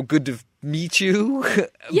 So good to meet you,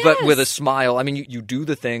 but with a smile. I mean, you do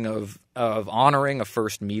the thing of honoring a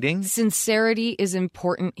first meeting. Sincerity is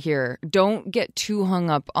important here. Don't get too hung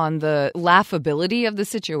up on the laughability of the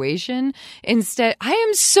situation. Instead, I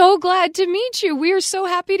am so glad to meet you. We are so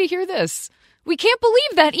happy to hear this. We can't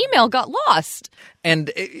believe that email got lost.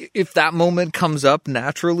 And if that moment comes up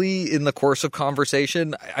naturally in the course of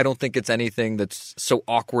conversation, I don't think it's anything that's so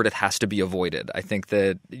awkward it has to be avoided. I think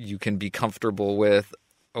that you can be comfortable with,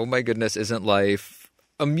 oh my goodness, isn't life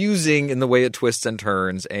amusing in the way it twists and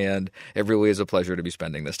turns? And it really is a pleasure to be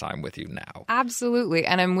spending this time with you now. Absolutely.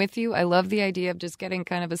 And I'm with you. I love the idea of just getting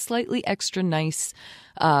kind of a slightly extra nice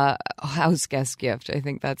house guest gift. I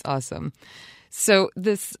think that's awesome. So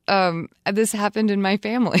this happened in my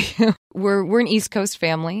family. We're an East Coast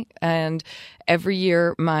family, and every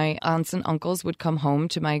year my aunts and uncles would come home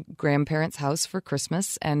to my grandparents' house for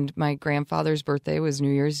Christmas, and my grandfather's birthday was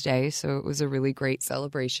New Year's Day, so it was a really great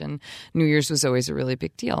celebration. New Year's was always a really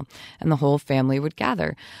big deal, and the whole family would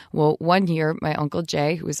gather. Well, one year my Uncle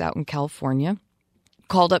Jay, who was out in California,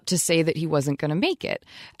 called up to say that he wasn't going to make it.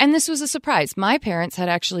 And this was a surprise. My parents had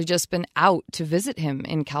actually just been out to visit him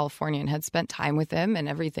in California and had spent time with him, and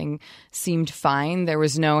everything seemed fine. There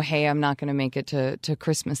was no, hey, I'm not going to make it to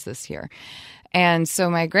Christmas this year. And so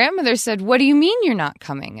my grandmother said, "What do you mean you're not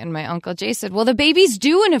coming?" And my Uncle Jay said, "Well, the baby's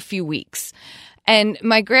due in a few weeks." And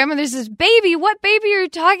my grandmother says, baby, what baby are you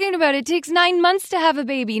talking about? It takes 9 months to have a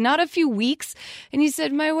baby, not a few weeks. And he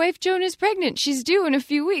said, my wife Joan is pregnant. She's due in a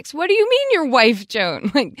few weeks. What do you mean your wife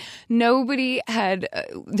Joan? Like, nobody had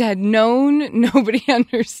known. Nobody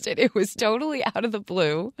understood. It was totally out of the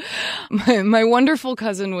blue. My wonderful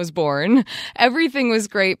cousin was born. Everything was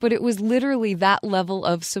great, but it was literally that level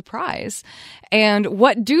of surprise. And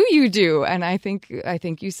what do you do? And I think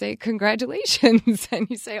you say, congratulations. And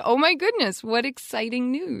you say, oh my goodness, what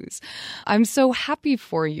exciting news. I'm so happy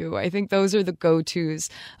for you. I think those are the go-tos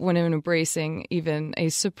when I'm embracing even a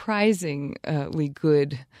surprisingly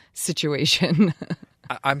good situation.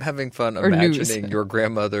 I'm having fun imagining your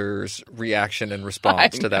grandmother's reaction and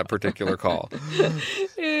response to that particular call.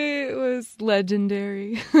 It was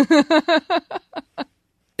legendary.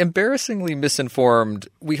 Embarrassingly misinformed,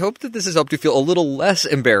 we hope that this has helped you feel a little less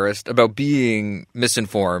embarrassed about being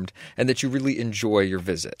misinformed and that you really enjoy your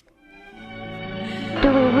visit. Do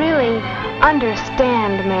we really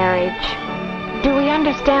understand marriage? Do we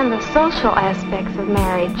understand the social aspects of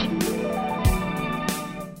marriage?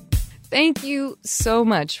 Thank you so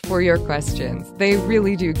much for your questions. They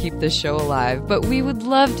really do keep this show alive. But we would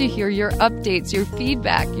love to hear your updates, your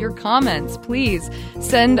feedback, your comments. Please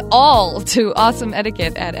send all to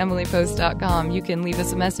awesomeetiquette@emilypost.com. You can leave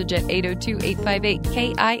us a message at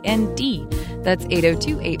 802-858-KIND. That's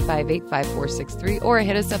 802-858-5463. Or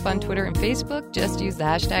hit us up on Twitter and Facebook. Just use the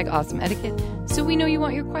hashtag awesomeetiquette so we know you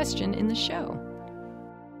want your question in the show.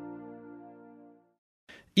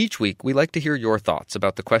 Each week, we like to hear your thoughts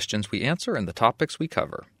about the questions we answer and the topics we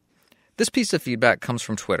cover. This piece of feedback comes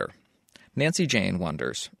from Twitter. Nancy Jane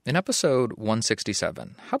wonders, in episode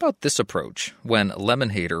 167, how about this approach when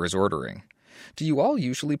Lemon Hater is ordering? Do you all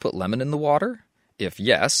usually put lemon in the water? If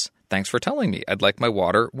yes, thanks for telling me. I'd like my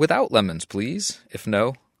water without lemons, please. If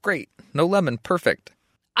no, great. No lemon, perfect.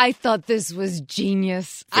 I thought this was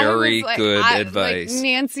genius. Very good advice. Like,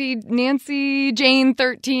 Nancy Jane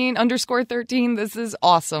 13_13. This is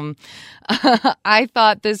awesome. I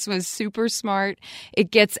thought this was super smart.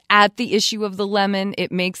 It gets at the issue of the lemon.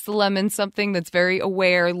 It makes the lemon something that's very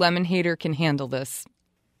aware. Lemon Hater can handle this.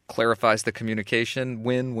 Clarifies the communication.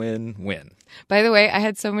 Win, win, win. By the way, I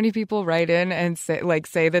had so many people write in and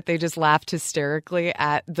say that they just laughed hysterically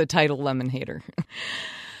at the title Lemon Hater.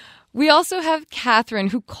 We also have Catherine,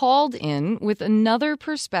 who called in with another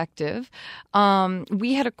perspective.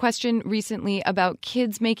 We had a question recently about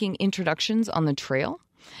kids making introductions on the trail.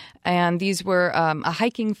 And these were a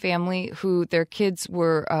hiking family who their kids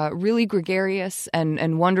were really gregarious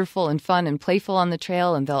and wonderful and fun and playful on the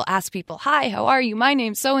trail. And they'll ask people, hi, how are you? My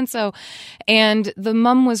name's so-and-so. And the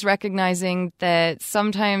mom was recognizing that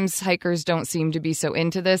sometimes hikers don't seem to be so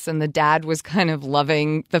into this. And the dad was kind of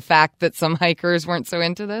loving the fact that some hikers weren't so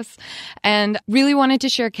into this. And really wanted to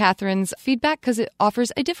share Catherine's feedback because it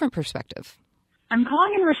offers a different perspective. I'm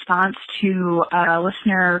calling in response to a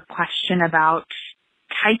listener question about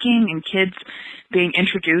hiking and kids being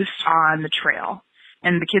introduced on the trail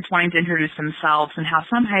and the kids wanting to introduce themselves and how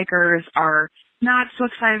some hikers are not so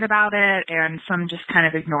excited about it and some just kind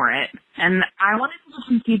of ignore it. And I wanted to give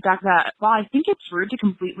some feedback that while I think it's rude to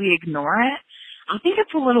completely ignore it, I think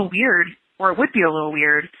it's a little weird, or it would be a little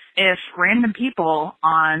weird, if random people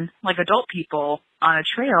like adult people on a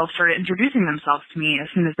trail started introducing themselves to me as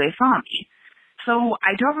soon as they saw me. So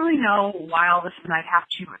I don't really know why all of a sudden I'd have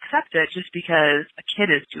to accept it just because a kid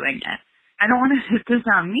is doing it. I don't want to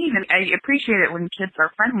sound mean, and I appreciate it when kids are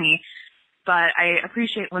friendly, but I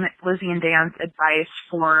appreciate Lizzie and Dan's advice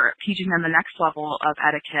for teaching them the next level of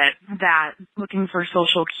etiquette, that looking for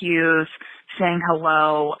social cues, saying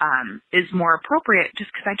hello is more appropriate, just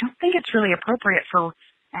because I don't think it's really appropriate for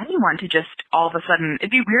anyone to just all of a sudden, it'd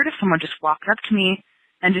be weird if someone just walked up to me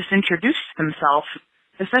and just introduced themselves,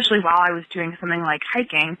 especially while I was doing something like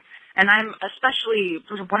hiking. And I'm especially,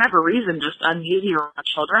 for whatever reason, just uneasy around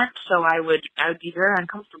children, so I would be very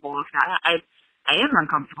uncomfortable with that. I am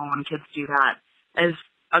uncomfortable when kids do that, as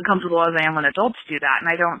uncomfortable as I am when adults do that, and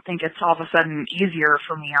I don't think it's all of a sudden easier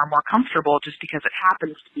for me or more comfortable just because it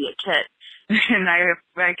happens to be a kid. And I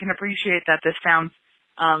can appreciate that this sounds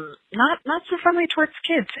not so friendly towards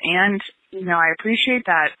kids, and, I appreciate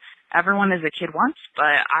that everyone is a kid once,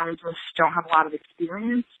 but I just don't have a lot of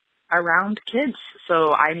experience around kids,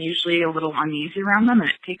 so I'm usually a little uneasy around them, and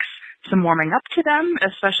it takes some warming up to them,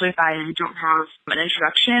 especially if I don't have an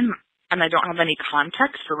introduction and I don't have any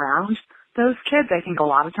context around those kids. I think a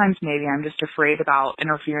lot of times maybe I'm just afraid about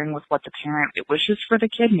interfering with what the parent wishes for the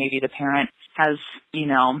kid. Maybe the parent has,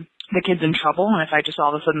 the kid's in trouble, and if I just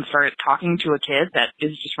all of a sudden start talking to a kid that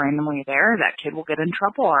is just randomly there, that kid will get in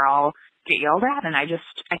trouble or I'll get yelled at. And I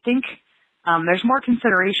think there's more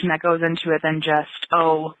consideration that goes into it than just,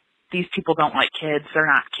 oh, these people don't like kids. They're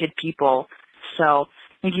not kid people. So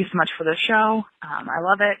thank you so much for the show. I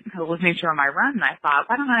love it. I was listening to it on my run, and I thought,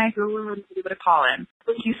 why don't I give it a call in?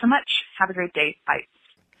 Thank you so much. Have a great day. Bye.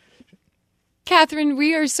 Catherine,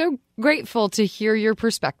 we are so grateful to hear your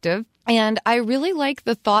perspective. And I really like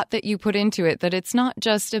the thought that you put into it, that it's not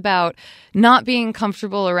just about not being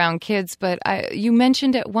comfortable around kids, but you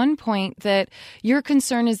mentioned at one point that your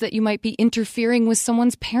concern is that you might be interfering with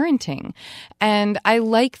someone's parenting. And I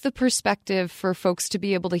like the perspective for folks to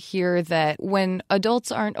be able to hear that when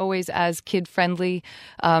adults aren't always as kid-friendly,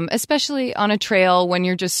 especially on a trail when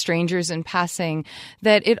you're just strangers in passing,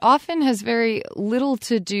 that it often has very little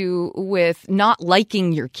to do with not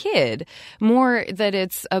liking your kid, more that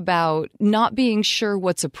it's about not being sure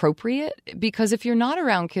what's appropriate, because if you're not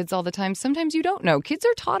around kids all the time, sometimes you don't know. Kids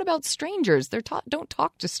are taught about strangers. They're taught don't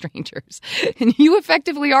talk to strangers. And you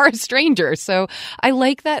effectively are a stranger. So I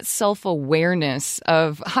like that self-awareness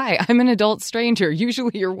of, hi, I'm an adult stranger.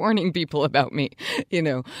 Usually you're warning people about me,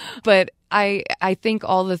 But I think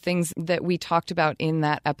all the things that we talked about in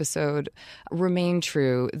that episode remain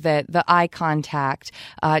true, that the eye contact,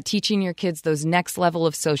 teaching your kids those next level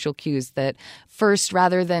of social cues, that first,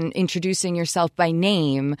 rather than introducing yourself by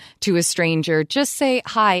name to a stranger, just say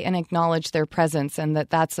hi and acknowledge their presence, and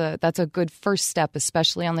that's a good first step,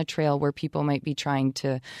 especially on the trail where people might be trying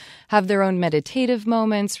to have their own meditative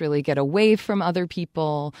moments, really get away from other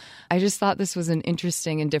people. I just thought this was an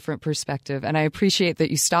interesting and different perspective, and I appreciate that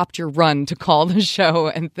you stopped your run to call the show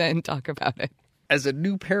and then talk about it. As a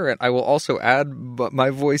new parent, I will also add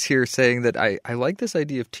my voice here saying that I like this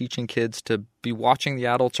idea of teaching kids to be watching the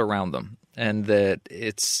adults around them, and that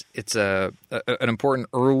it's an important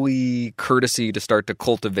early courtesy to start to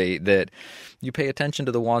cultivate, that you pay attention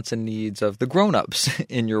to the wants and needs of the grown-ups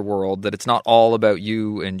in your world, that it's not all about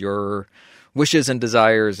you and your wishes and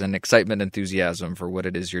desires and excitement, enthusiasm for what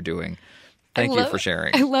it is you're doing. Thank you for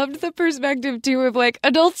sharing. I loved the perspective, too, of like,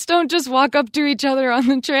 adults don't just walk up to each other on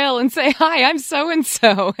the trail and say, hi, I'm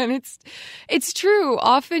so-and-so. And it's true.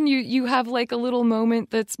 Often you have like a little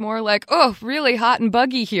moment that's more like, oh, really hot and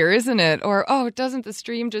buggy here, isn't it? Or, oh, doesn't the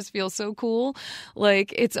stream just feel so cool?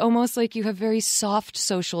 Like, it's almost like you have very soft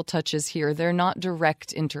social touches here. They're not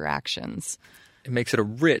direct interactions. It makes it a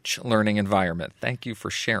rich learning environment. Thank you for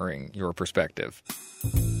sharing your perspective.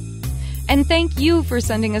 And thank you for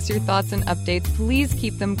sending us your thoughts and updates. Please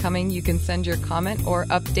keep them coming. You can send your comment or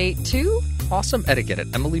update to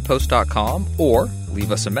awesomeetiquette@emilypost.com, or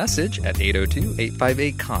leave us a message at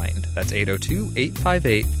 802-858-KIND. That's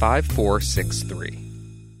 802-858-5463.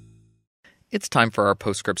 It's time for our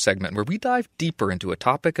postscript segment, where we dive deeper into a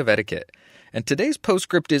topic of etiquette. And today's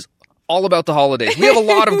postscript is all about the holidays. We have a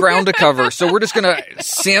lot of ground to cover, so we're just going to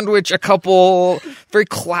sandwich a couple very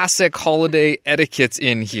classic holiday etiquettes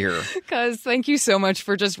in here. Because thank you so much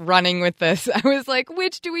for just running with this. I was like,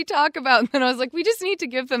 which do we talk about? And then I was like, we just need to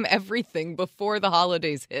give them everything before the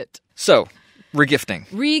holidays hit. So, regifting.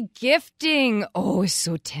 Regifting. Oh, it's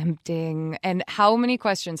so tempting. And how many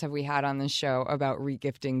questions have we had on this show about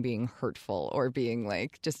regifting being hurtful or being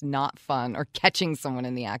like just not fun or catching someone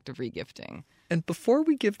in the act of regifting? And before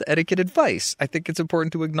we give the etiquette advice, I think it's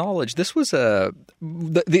important to acknowledge this was the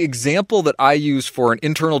example that I use for an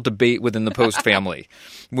internal debate within the Post family.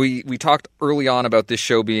 We talked early on about this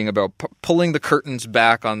show being about pulling the curtains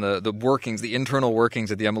back on the workings, the internal workings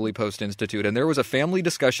at the Emily Post Institute. And there was a family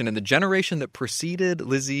discussion in the generation that preceded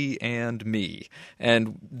Lizzie and me.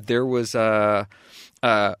 And there was a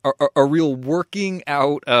real working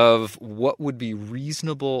out of what would be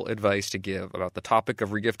reasonable advice to give about the topic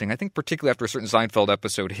of regifting. I think particularly after a certain Seinfeld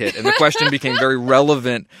episode hit, and the question became very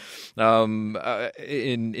relevant in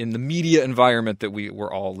the media environment that we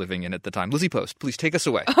were all living in at the time. Lizzie Post, please take us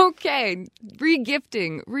away. Okay,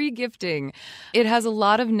 regifting. It has a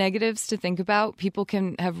lot of negatives to think about. People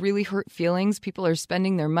can have really hurt feelings. People are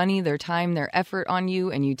spending their money, their time, their effort on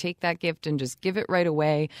you, and you take that gift and just give it right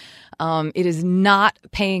away. It is not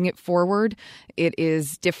paying it forward. It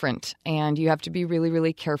is different, and you have to be really,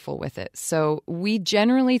 really careful with it. So we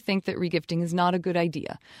generally think that regifting is not a good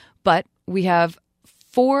idea, but we have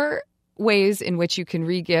 4 ways in which you can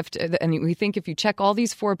regift, and we think if you check all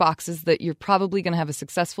these 4 boxes that you're probably going to have a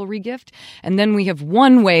successful regift, and then we have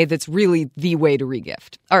one way that's really the way to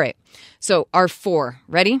regift. All right, so our 4,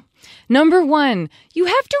 ready? Number 1, you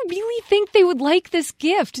have to really think they would like this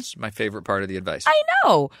gift. It's my favorite part of the advice. I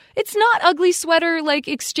know. It's not ugly sweater like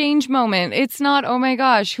exchange moment. It's not, oh my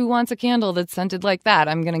gosh, who wants a candle that's scented like that?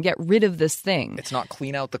 I'm going to get rid of this thing. It's not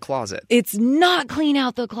clean out the closet. It's not clean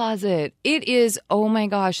out the closet. It is, oh my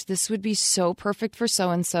gosh, this would be so perfect for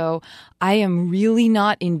so-and-so. I am really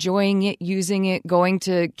not enjoying it, using it, going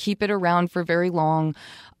to keep it around for very long.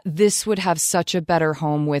 This would have such a better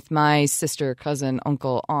home with my sister, cousin,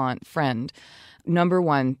 uncle, aunt, friend. Number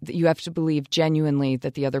 1, you have to believe genuinely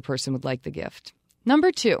that the other person would like the gift.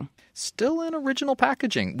 Number 2. Still in original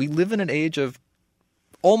packaging. We live in an age of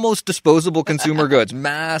almost disposable consumer goods,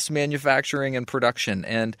 mass manufacturing and production.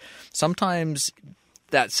 And sometimes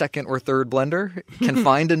that second or third blender can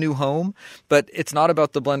find a new home, but it's not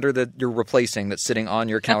about the blender that you're replacing that's sitting on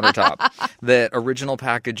your countertop. That original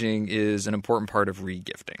packaging is an important part of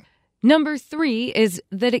regifting. Number 3 is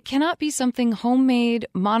that it cannot be something homemade,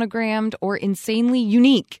 monogrammed, or insanely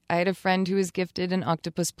unique. I had a friend who was gifted an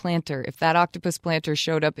octopus planter. If that octopus planter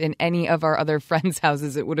showed up in any of our other friends'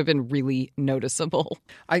 houses, it would have been really noticeable.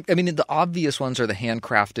 I mean, the obvious ones are the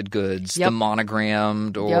handcrafted goods, Yep. the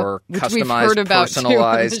monogrammed or Which customized, we've heard about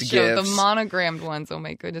personalized too on the show, gifts. the monogrammed ones. Oh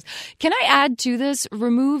my goodness. Can I add to this?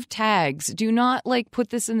 Remove tags. Do not put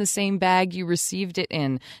this in the same bag you received it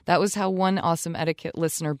in. That was how one Awesome Etiquette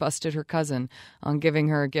listener busted her cousin on giving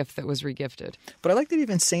her a gift that was regifted. But I like that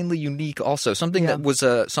even insanely unique also. Something that was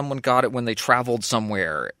someone got it when they traveled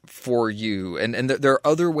somewhere for you. And there are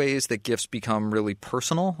other ways that gifts become really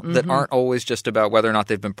personal that aren't always just about whether or not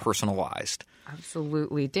they've been personalized.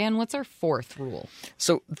 Absolutely. Dan, what's our 4th rule?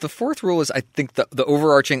 So the 4th rule is, I think, the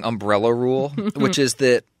overarching umbrella rule, which is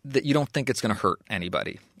that you don't think it's going to hurt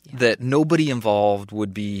anybody. Yeah. That nobody involved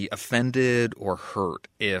would be offended or hurt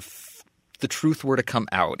if the truth were to come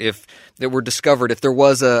out, if it were discovered, if there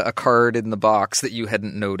was a card in the box that you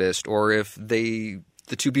hadn't noticed, or if the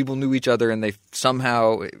two people knew each other and they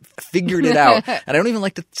somehow figured it out. And I don't even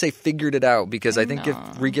like to say figured it out, because I think if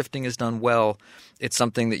regifting is done well, it's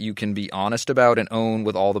something that you can be honest about and own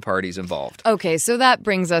with all the parties involved. Okay, so that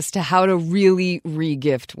brings us to how to really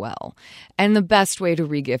regift well. And the best way to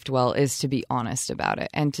regift well is to be honest about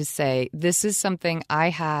it and to say, this is something I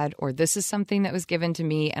had, or this is something that was given to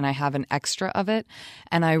me and I have an extra of it,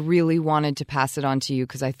 and I really wanted to pass it on to you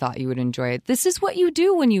because I thought you would enjoy it. This is what you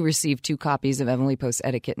do when you receive 2 copies of Emily Post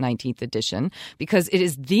Etiquette 19th edition, because it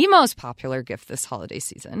is the most popular gift this holiday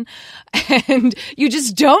season. And you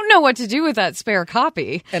just don't know what to do with that spare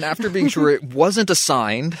copy. And after being sure it wasn't a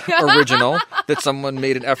signed original, that someone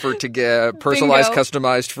made an effort to get personalized,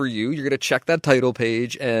 customized for you, you're going to check that title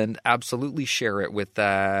page and absolutely share it with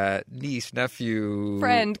that niece, nephew,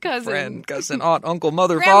 friend, cousin, aunt, uncle,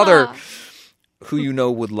 mother, Grandma. father, who you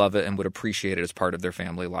know would love it and would appreciate it as part of their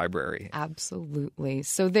family library. Absolutely.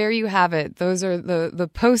 So there you have it. Those are the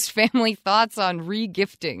post-family thoughts on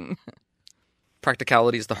regifting.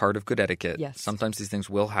 Practicality is the heart of good etiquette. Yes. Sometimes these things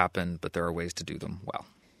will happen, but there are ways to do them well.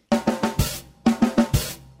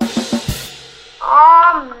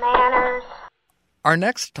 Aw, manners. Our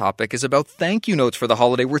next topic is about thank you notes for the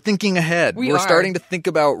holiday. We're thinking ahead. We're starting to think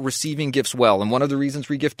about receiving gifts well. And one of the reasons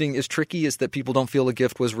regifting is tricky is that people don't feel a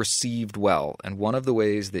gift was received well. And one of the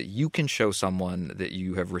ways that you can show someone that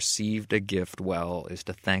you have received a gift well is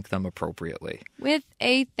to thank them appropriately. With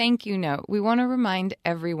a thank you note, we want to remind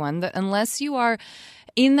everyone that unless you are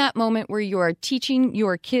in that moment where you are teaching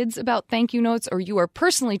your kids about thank you notes, or you are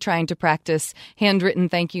personally trying to practice handwritten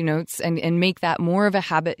thank you notes and make that more of a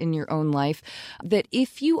habit in your own life, that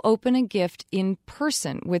if you open a gift in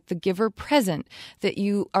person with the giver present, that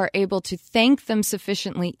you are able to thank them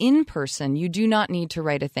sufficiently in person. You do not need to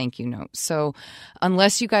write a thank you note. So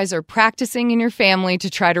unless you guys are practicing in your family to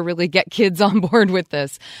try to really get kids on board with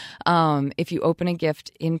this, if you open a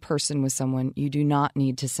gift in person with someone, you do not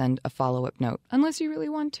need to send a follow-up note unless you really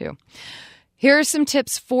want to. Here are some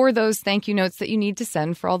tips for those thank you notes that you need to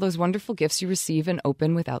send for all those wonderful gifts you receive and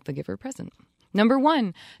open without the giver present. Number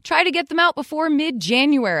 1, try to get them out before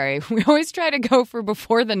mid-January. We always try to go for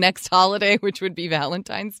before the next holiday, which would be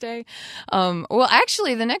Valentine's Day. Well,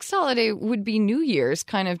 actually, the next holiday would be New Year's,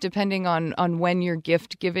 kind of depending on when your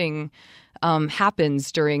gift giving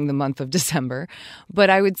happens during the month of December. But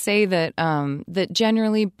I would say that that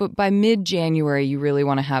generally, but by mid-January, you really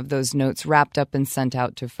want to have those notes wrapped up and sent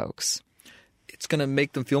out to folks. It's going to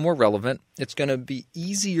make them feel more relevant. It's going to be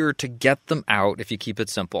easier to get them out if you keep it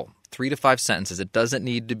simple. 3 to 5 sentences. It doesn't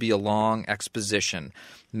need to be a long exposition.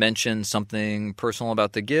 Mention something personal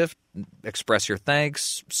about the gift, express your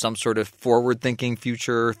thanks, some sort of forward-thinking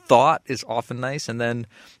future thought is often nice, and then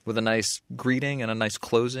with a nice greeting and a nice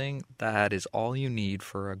closing, that is all you need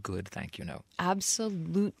for a good thank you note.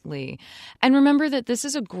 Absolutely. And remember that this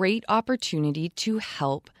is a great opportunity to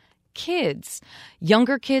help kids.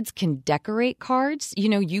 Younger kids can decorate cards. You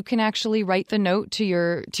know, you can actually write the note to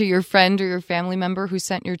your friend or your family member who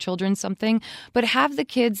sent your children something, but have the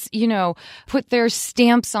kids, you know, put their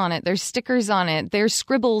stamps on it, their stickers on it, their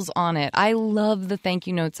scribbles on it. I love the thank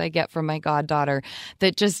you notes I get from my goddaughter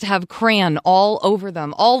that just have crayon all over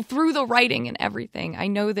them, all through the writing and everything. I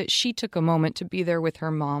know that she took a moment to be there with her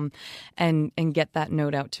mom and get that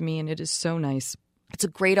note out to me, and it is so nice. It's a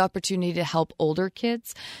great opportunity to help older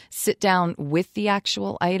kids sit down with the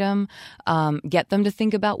actual item, get them to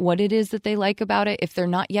think about what it is that they like about it. If they're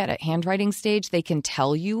not yet at handwriting stage, they can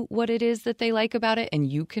tell you what it is that they like about it, and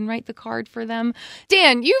you can write the card for them.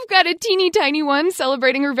 Dan, you've got a teeny tiny one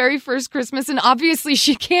celebrating her very first Christmas, and obviously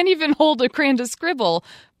she can't even hold a crayon to scribble.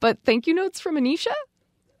 But thank you notes from Anisha?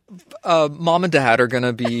 Mom and Dad are going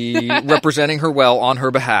to be representing her well on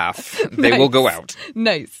her behalf. They will go out.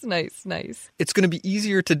 Nice. It's going to be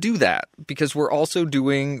easier to do that because we're also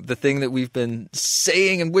doing the thing that we've been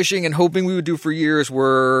saying and wishing and hoping we would do for years.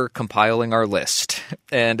 We're compiling our list.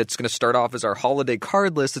 And it's going to start off as our holiday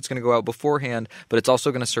card list. It's going to go out beforehand, but it's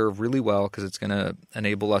also going to serve really well because it's going to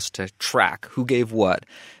enable us to track who gave what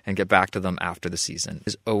and get back to them after the season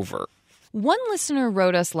is over. One listener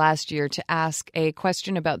wrote us last year to ask a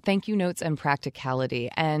question about thank you notes and practicality.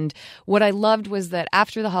 And what I loved was that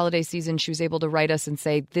after the holiday season, she was able to write us and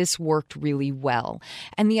say, this worked really well.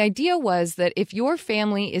 And the idea was that if your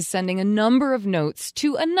family is sending a number of notes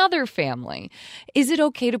to another family, is it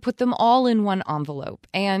okay to put them all in one envelope?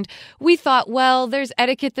 And we thought, well, there's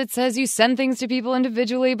etiquette that says you send things to people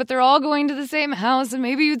individually, but they're all going to the same house, and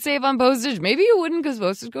maybe you'd save on postage. Maybe you wouldn't because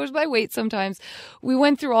postage goes by weight sometimes. We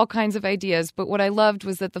went through all kinds of ideas, but what I loved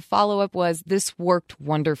was that the follow-up was this worked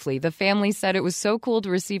wonderfully. The family said it was so cool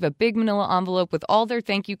to receive a big manila envelope with all their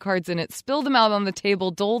thank you cards in it, spill them out on the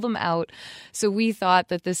table, dole them out. So we thought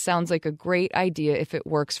that this sounds like a great idea if it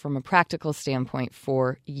works from a practical standpoint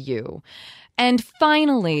for you. And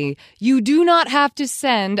finally, you do not have to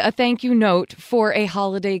send a thank you note for a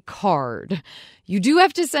holiday card. You do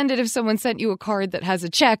have to send it if someone sent you a card that has a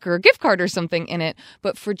check or a gift card or something in it.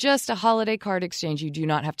 But for just a holiday card exchange, you do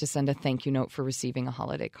not have to send a thank you note for receiving a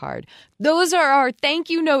holiday card. Those are our thank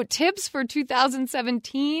you note tips for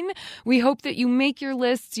 2017. We hope that you make your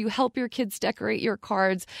lists, you help your kids decorate your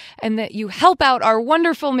cards, and that you help out our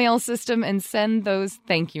wonderful mail system and send those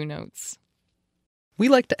thank you notes. We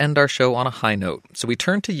like to end our show on a high note, so we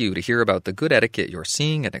turn to you to hear about the good etiquette you're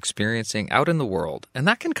seeing and experiencing out in the world, and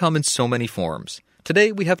that can come in so many forms.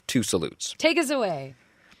 Today, we have 2 salutes. Take us away.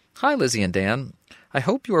 Hi, Lizzie and Dan. I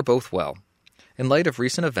hope you are both well. In light of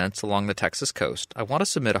recent events along the Texas coast, I want to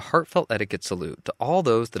submit a heartfelt etiquette salute to all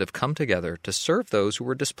those that have come together to serve those who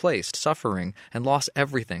were displaced, suffering, and lost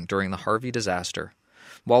everything during the Harvey disaster.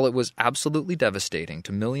 While it was absolutely devastating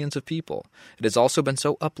to millions of people, it has also been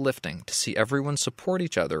so uplifting to see everyone support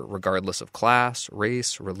each other regardless of class,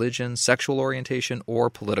 race, religion, sexual orientation,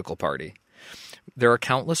 or political party. There are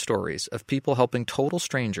countless stories of people helping total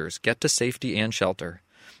strangers get to safety and shelter.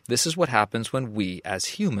 This is what happens when we,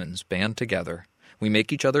 as humans, band together. We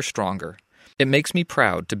make each other stronger. It makes me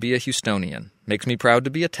proud to be a Houstonian, makes me proud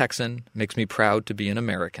to be a Texan, makes me proud to be an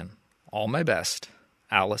American. All my best,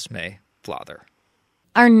 Alice May Flather.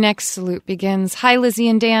 Our next salute begins. Hi, Lizzie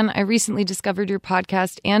and Dan. I recently discovered your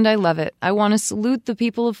podcast, and I love it. I want to salute the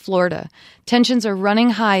people of Florida. Tensions are running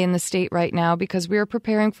high in the state right now because we are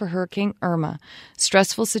preparing for Hurricane Irma.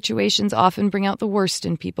 Stressful situations often bring out the worst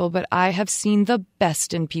in people, but I have seen the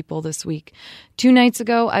best in people this week. 2 nights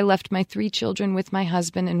ago, I left my 3 children with my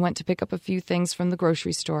husband and went to pick up a few things from the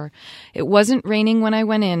grocery store. It wasn't raining when I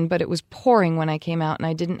went in, but it was pouring when I came out, and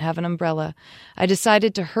I didn't have an umbrella. I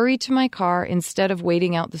decided to hurry to my car instead of waiting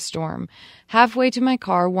out the storm. Halfway to my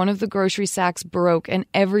car, one of the grocery sacks broke and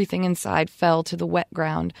everything inside fell to the wet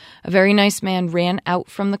ground. A very nice man ran out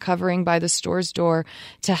from the covering by the store's door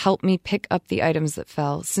to help me pick up the items that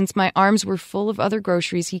fell. Since my arms were full of other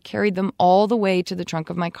groceries, he carried them all the way to the trunk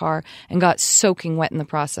of my car and got soaking wet in the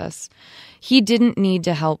process. He didn't need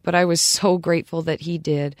to help, but I was so grateful that he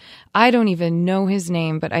did. I don't even know his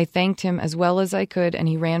name, but I thanked him as well as I could, and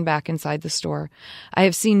he ran back inside the store. I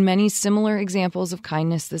have seen many similar examples of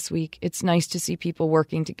kindness this week. It's nice to see people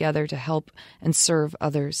working together to help and serve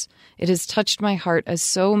others. It has touched my heart as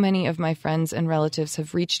so many of my friends and relatives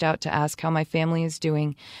have reached out to ask how my family is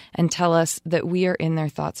doing and tell us that we are in their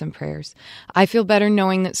thoughts and prayers. I feel better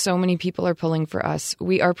knowing that so many people are pulling for us.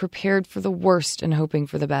 We are prepared for the worst and hoping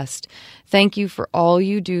for the best. Thank you for all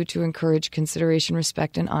you do to encourage consideration,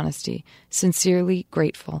 respect, and honesty. Sincerely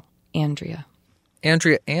grateful, Andrea.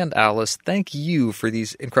 Andrea and Alice, thank you for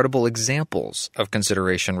these incredible examples of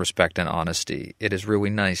consideration, respect, and honesty. It is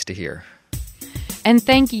really nice to hear. And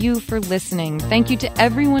thank you for listening. Thank you to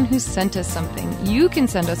everyone who sent us something. You can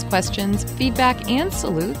send us questions, feedback, and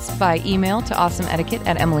salutes by email to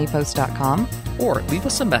awesomeetiquette@emilypost.com. Or leave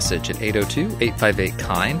us a message at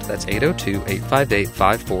 802-858-KIND. That's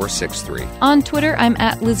 802-858-5463. On Twitter, I'm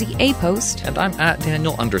at Lizzie A. Post. And I'm at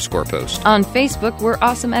Daniel_Post. On Facebook, we're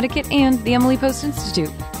Awesome Etiquette and the Emily Post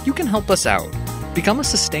Institute. You can help us out. Become a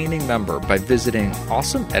sustaining member by visiting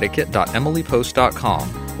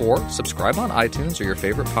awesomeetiquette.emilypost.com or subscribe on iTunes or your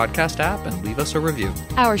favorite podcast app and leave us a review.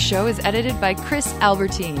 Our show is edited by Chris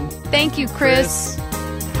Albertine. Thank you, Chris.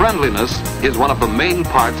 Friendliness is one of the main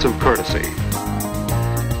parts of courtesy.